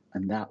trying,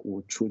 and that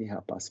will truly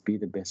help us be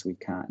the best we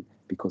can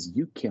because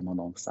you came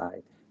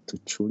alongside to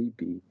truly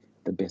be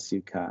the best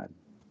you can.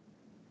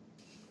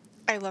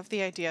 I love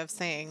the idea of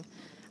saying,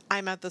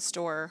 I'm at the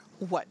store,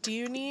 what do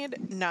you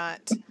need?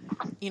 Not,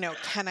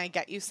 can I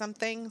get you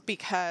something?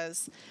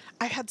 Because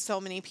I've had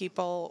so many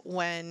people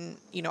when,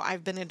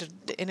 I've been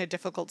in a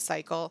difficult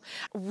cycle.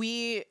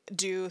 We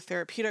do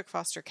therapeutic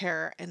foster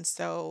care. And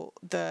so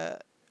the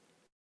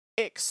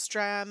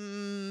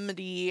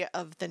extremity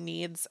of the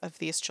needs of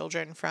these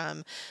children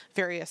from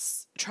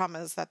various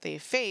traumas that they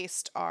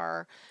faced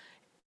are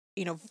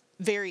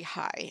very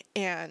high.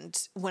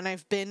 And when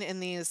I've been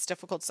in these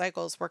difficult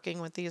cycles working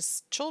with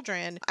these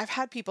children, I've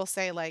had people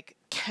say like,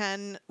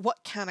 what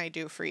can I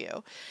do for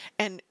you?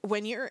 And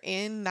when you're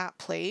in that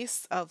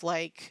place of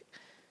like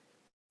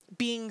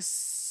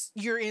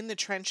you're in the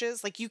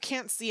trenches, like you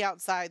can't see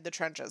outside the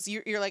trenches.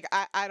 You're like,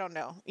 I don't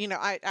know,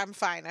 I'm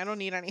fine. I don't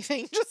need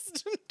anything.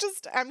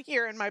 Just I'm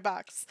here in my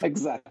box.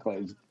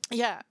 Exactly.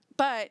 Yeah.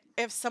 But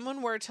if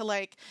someone were to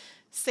like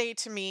say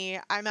to me,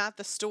 I'm at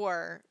the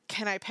store,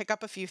 can I pick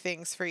up a few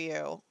things for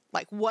you?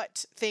 Like,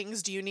 what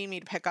things do you need me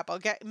to pick up? I'll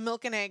get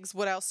milk and eggs.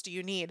 What else do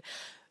you need?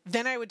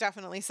 Then I would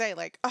definitely say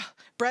like, oh,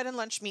 bread and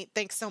lunch meat.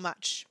 Thanks so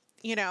much.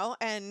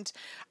 And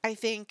I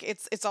think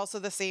it's also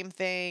the same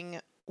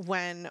thing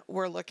when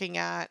we're looking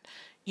at,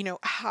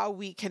 how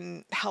we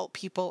can help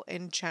people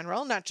in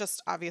general, not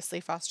just obviously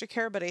foster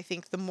care, but I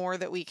think the more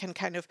that we can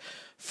kind of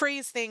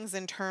phrase things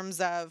in terms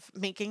of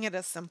making it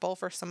as simple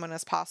for someone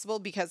as possible,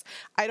 because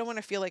I don't want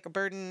to feel like a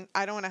burden.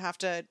 I don't want to have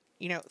to,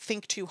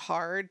 think too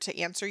hard to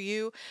answer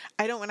you.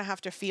 I don't want to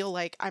have to feel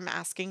like I'm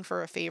asking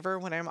for a favor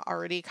when I'm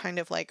already kind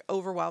of like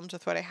overwhelmed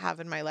with what I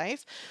have in my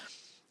life.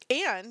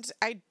 And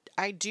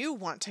I do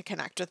want to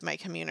connect with my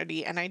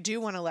community, and I do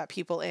want to let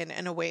people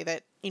in a way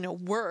that,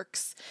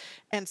 works.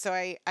 And so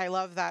I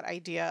love that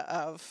idea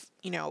of,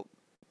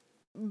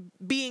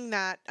 being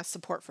that a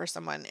support for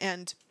someone.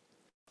 And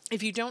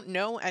if you don't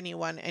know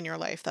anyone in your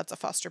life that's a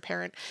foster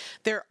parent,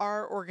 there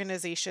are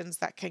organizations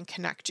that can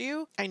connect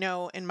you. I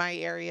know in my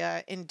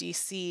area in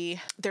DC,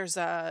 there's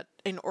an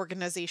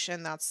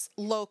organization that's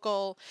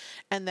local.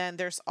 And then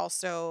there's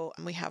also,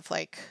 we have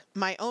like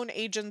my own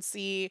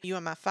agency,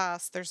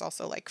 UMFS. There's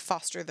also like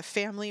Foster the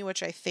Family,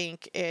 which I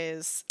think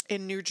is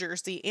in New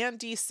Jersey and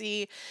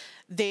DC.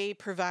 They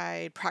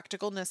provide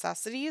practical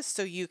necessities.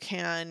 So you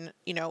can,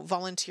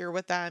 volunteer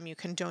with them, you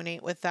can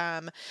donate with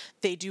them.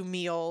 They do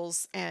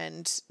meals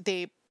and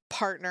they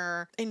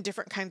partner in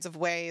different kinds of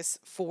ways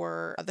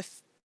for the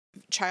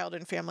child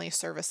and family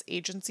service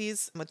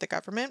agencies with the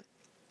government.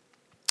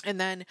 And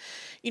then,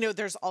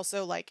 there's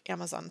also like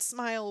Amazon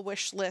Smile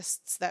wish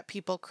lists that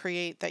people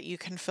create that you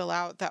can fill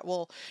out that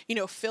will,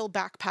 fill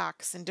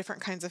backpacks and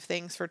different kinds of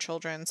things for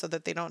children so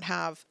that they don't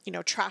have,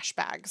 trash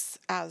bags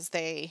as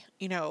they,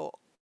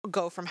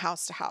 go from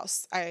house to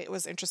house. It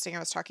was interesting. I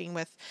was talking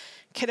with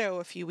Kiddo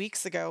a few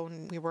weeks ago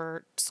and we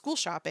were school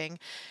shopping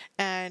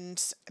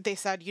and they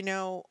said,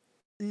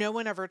 no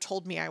one ever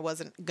told me I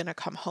wasn't going to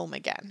come home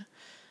again.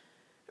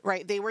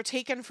 Right? They were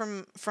taken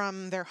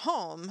from their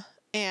home,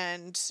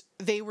 and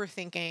they were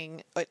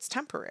thinking it's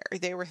temporary.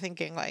 They were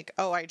thinking like,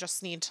 oh, I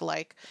just need to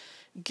like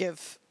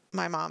give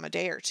my mom a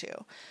day or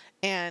two.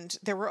 And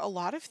there were a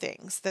lot of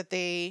things that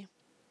they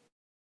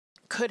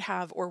could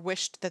have or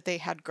wished that they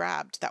had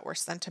grabbed that were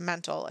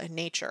sentimental in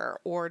nature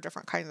or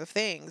different kinds of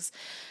things.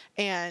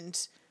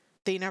 And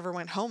they never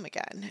went home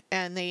again.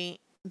 And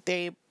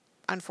they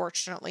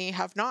unfortunately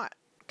have not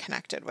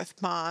connected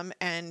with mom,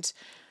 and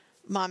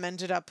mom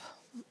ended up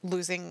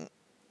losing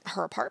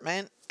her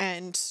apartment,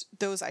 and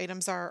those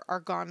items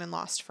are gone and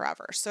lost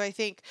forever. So I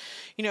think,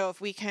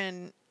 if we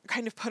can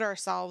kind of put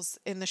ourselves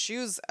in the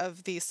shoes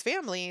of these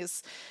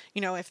families,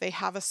 if they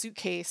have a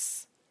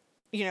suitcase,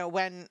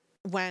 when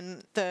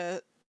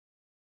the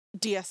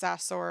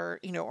DSS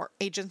or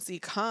agency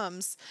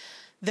comes,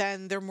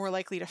 then they're more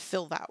likely to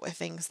fill that with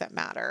things that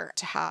matter.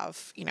 To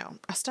have,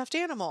 a stuffed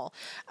animal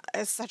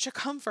is such a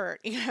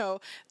comfort,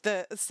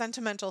 the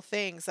sentimental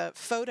things,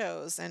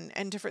 photos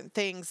and different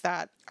things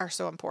that are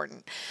so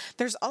important.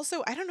 There's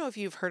also, I don't know if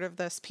you've heard of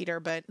this,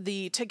 Peter, but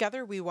the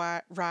Together We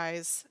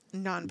Rise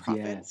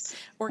nonprofit Yes.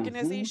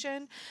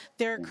 organization,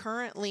 they're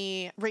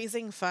currently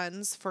raising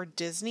funds for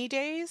Disney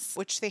Days,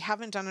 which they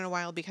haven't done in a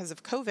while because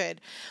of COVID,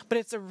 but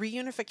it's a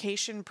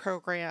reunification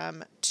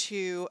program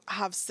to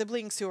have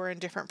siblings who are in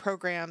different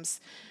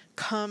programs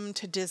come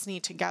to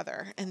Disney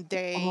together, and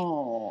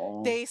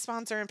they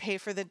sponsor and pay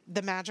for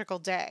the magical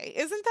day.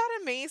 Isn't that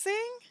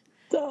amazing?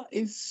 That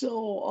is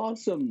so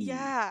awesome.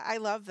 Yeah, I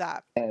love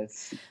that.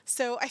 Yes.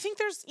 So I think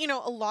there's,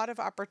 a lot of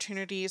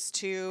opportunities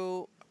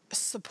to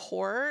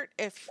support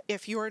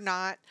if you're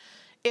not,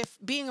 if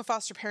being a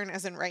foster parent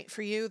isn't right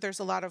for you. There's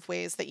a lot of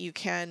ways that you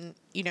can,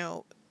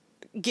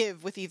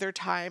 give with either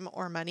time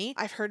or money.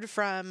 I've heard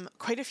from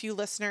quite a few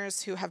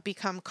listeners who have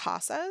become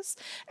CASAs,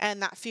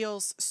 and that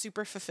feels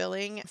super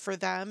fulfilling for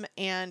them.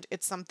 And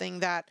it's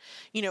something that,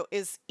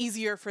 is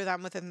easier for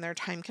them within their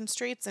time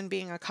constraints. And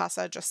being a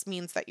CASA just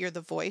means that you're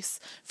the voice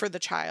for the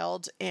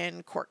child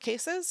in court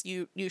cases.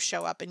 You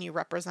show up and you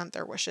represent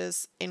their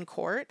wishes in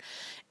court.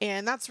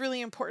 And that's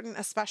really important,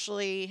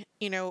 especially,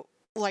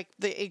 like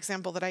the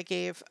example that I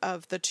gave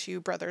of the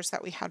two brothers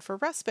that we had for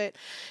respite,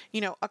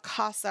 a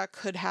CASA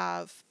could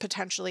have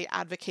potentially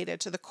advocated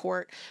to the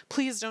court,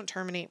 please don't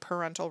terminate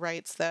parental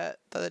rights. The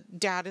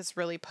dad is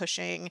really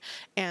pushing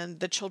and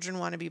the children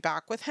want to be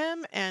back with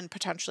him, and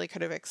potentially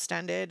could have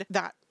extended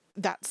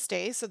that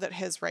stay so that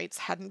his rights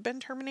hadn't been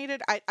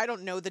terminated. I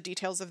don't know the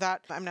details of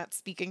that. I'm not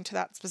speaking to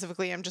that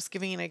specifically. I'm just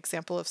giving an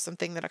example of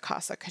something that a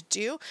CASA could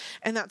do.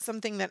 And that's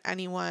something that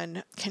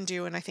anyone can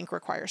do, and I think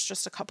requires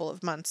just a couple of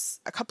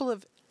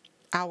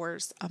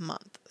hours a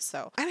month.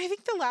 So, and I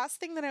think the last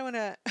thing that I want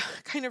to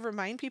kind of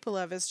remind people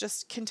of is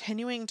just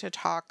continuing to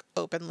talk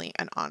openly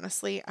and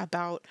honestly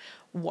about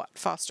what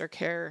foster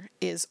care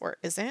is or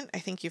isn't. I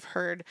think you've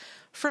heard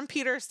from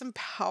Peter some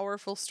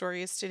powerful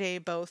stories today,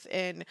 both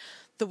in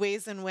the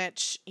ways in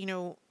which,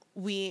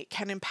 we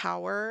can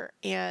empower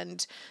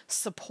and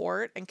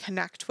support and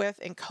connect with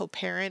and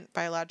co-parent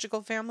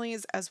biological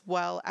families, as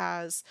well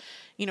as,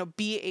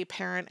 be a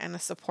parent and a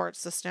support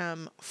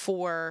system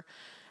for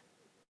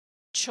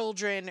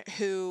children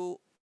who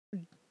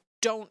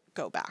don't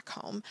go back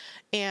home.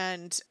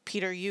 And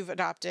Peter, you've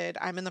adopted,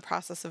 I'm in the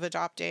process of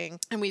adopting,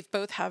 and we've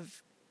both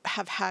have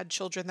had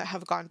children that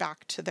have gone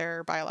back to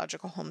their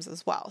biological homes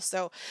as well.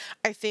 So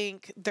I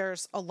think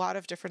there's a lot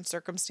of different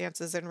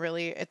circumstances, and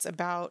really it's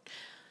about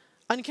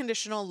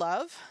unconditional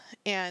love.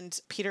 And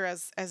Peter,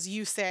 as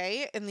you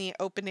say in the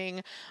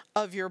opening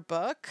of your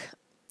book,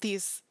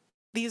 these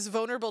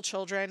vulnerable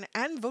children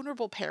and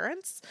vulnerable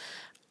parents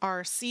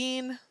are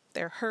seen,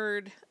 they're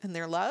heard, and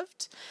they're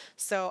loved.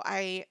 So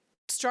I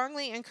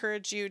strongly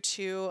encourage you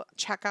to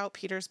check out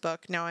Peter's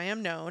book, Now I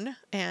Am Known,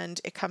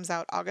 and it comes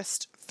out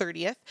August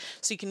 30th.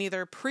 So you can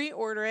either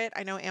pre-order it.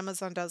 I know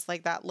Amazon does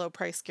like that low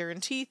price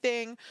guarantee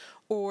thing,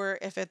 or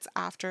if it's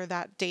after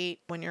that date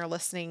when you're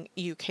listening,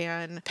 you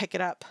can pick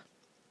it up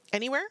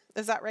anywhere.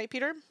 Is that right,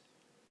 Peter?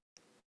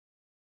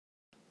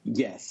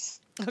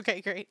 Yes.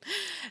 Okay, great.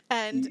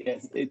 And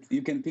yes,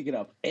 you can pick it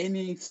up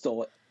any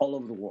store all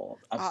over the world.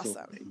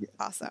 Absolutely. Awesome. Yes.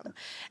 Awesome.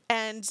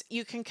 And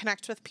you can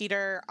connect with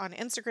Peter on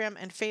Instagram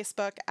and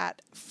Facebook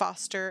at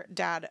Foster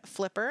Dad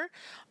Flipper,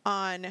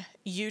 on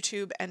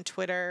YouTube and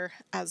Twitter,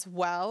 as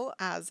well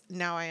as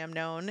Now I Am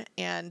Known.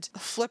 And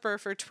Flipper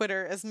for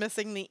Twitter is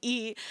missing the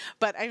E,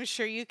 but I'm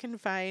sure you can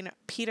find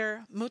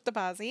Peter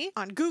Mutabazi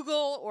on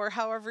Google or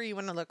however you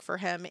want to look for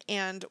him.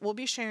 And we'll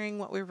be sharing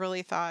what we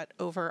really thought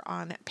over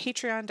on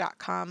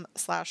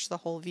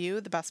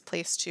patreon.com/thewholeview, the best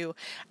place to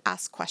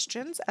ask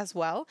questions as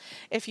well.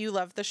 If you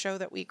love the show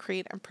that we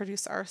create and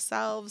produce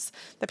ourselves,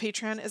 the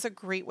Patreon is a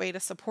great way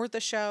to support the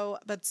show,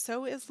 but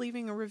so is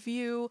leaving a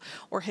review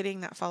or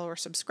hitting that follow or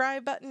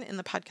subscribe button in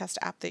the podcast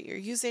app that you're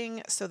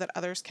using so that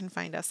others can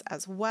find us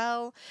as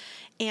well.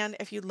 And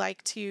if you'd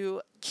like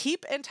to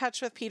keep in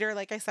touch with Peter,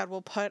 like I said,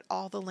 we'll put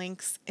all the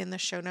links in the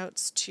show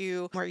notes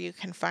to where you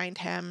can find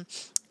him.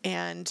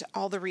 and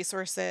all the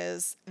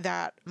resources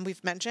that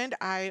we've mentioned.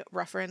 I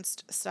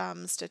referenced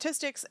some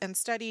statistics and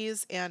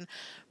studies and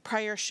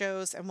prior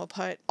shows, and we'll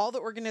put all the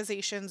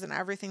organizations and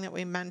everything that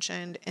we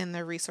mentioned in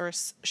the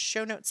resource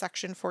show notes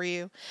section for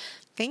you.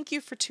 Thank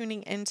you for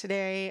tuning in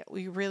today.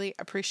 We really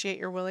appreciate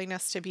your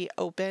willingness to be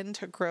open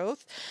to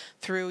growth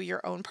through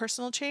your own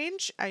personal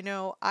change. I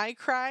know I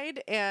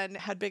cried and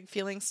had big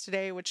feelings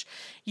today, which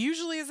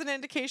usually is an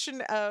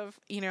indication of,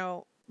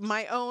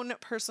 my own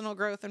personal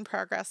growth and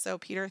progress. So,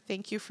 Peter,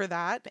 thank you for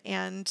that.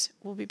 And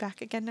we'll be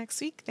back again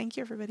next week. Thank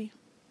you, everybody.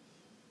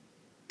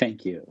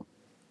 Thank you.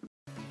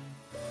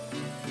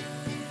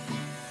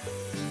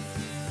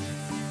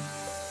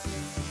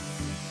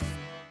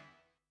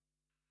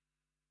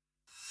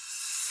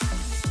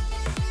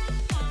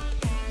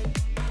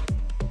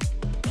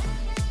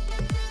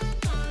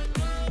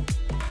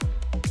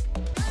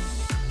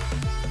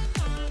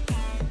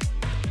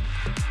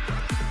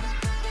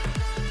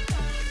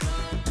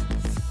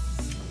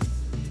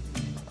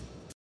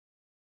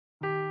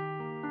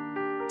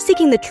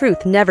 Seeking the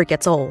truth never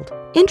gets old.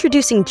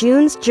 Introducing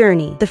June's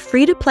Journey, the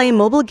free-to-play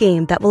mobile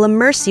game that will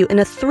immerse you in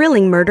a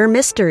thrilling murder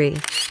mystery.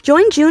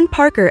 Join June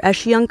Parker as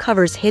she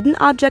uncovers hidden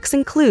objects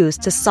and clues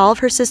to solve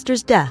her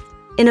sister's death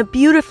in a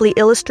beautifully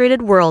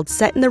illustrated world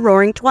set in the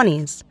Roaring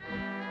 '20s.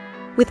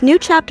 With new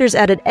chapters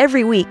added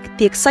every week,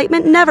 the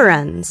excitement never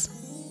ends.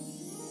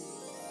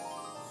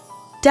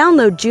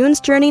 Download June's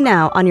Journey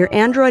now on your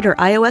Android or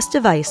iOS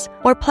device,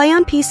 or play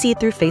on PC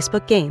through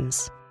Facebook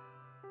Games.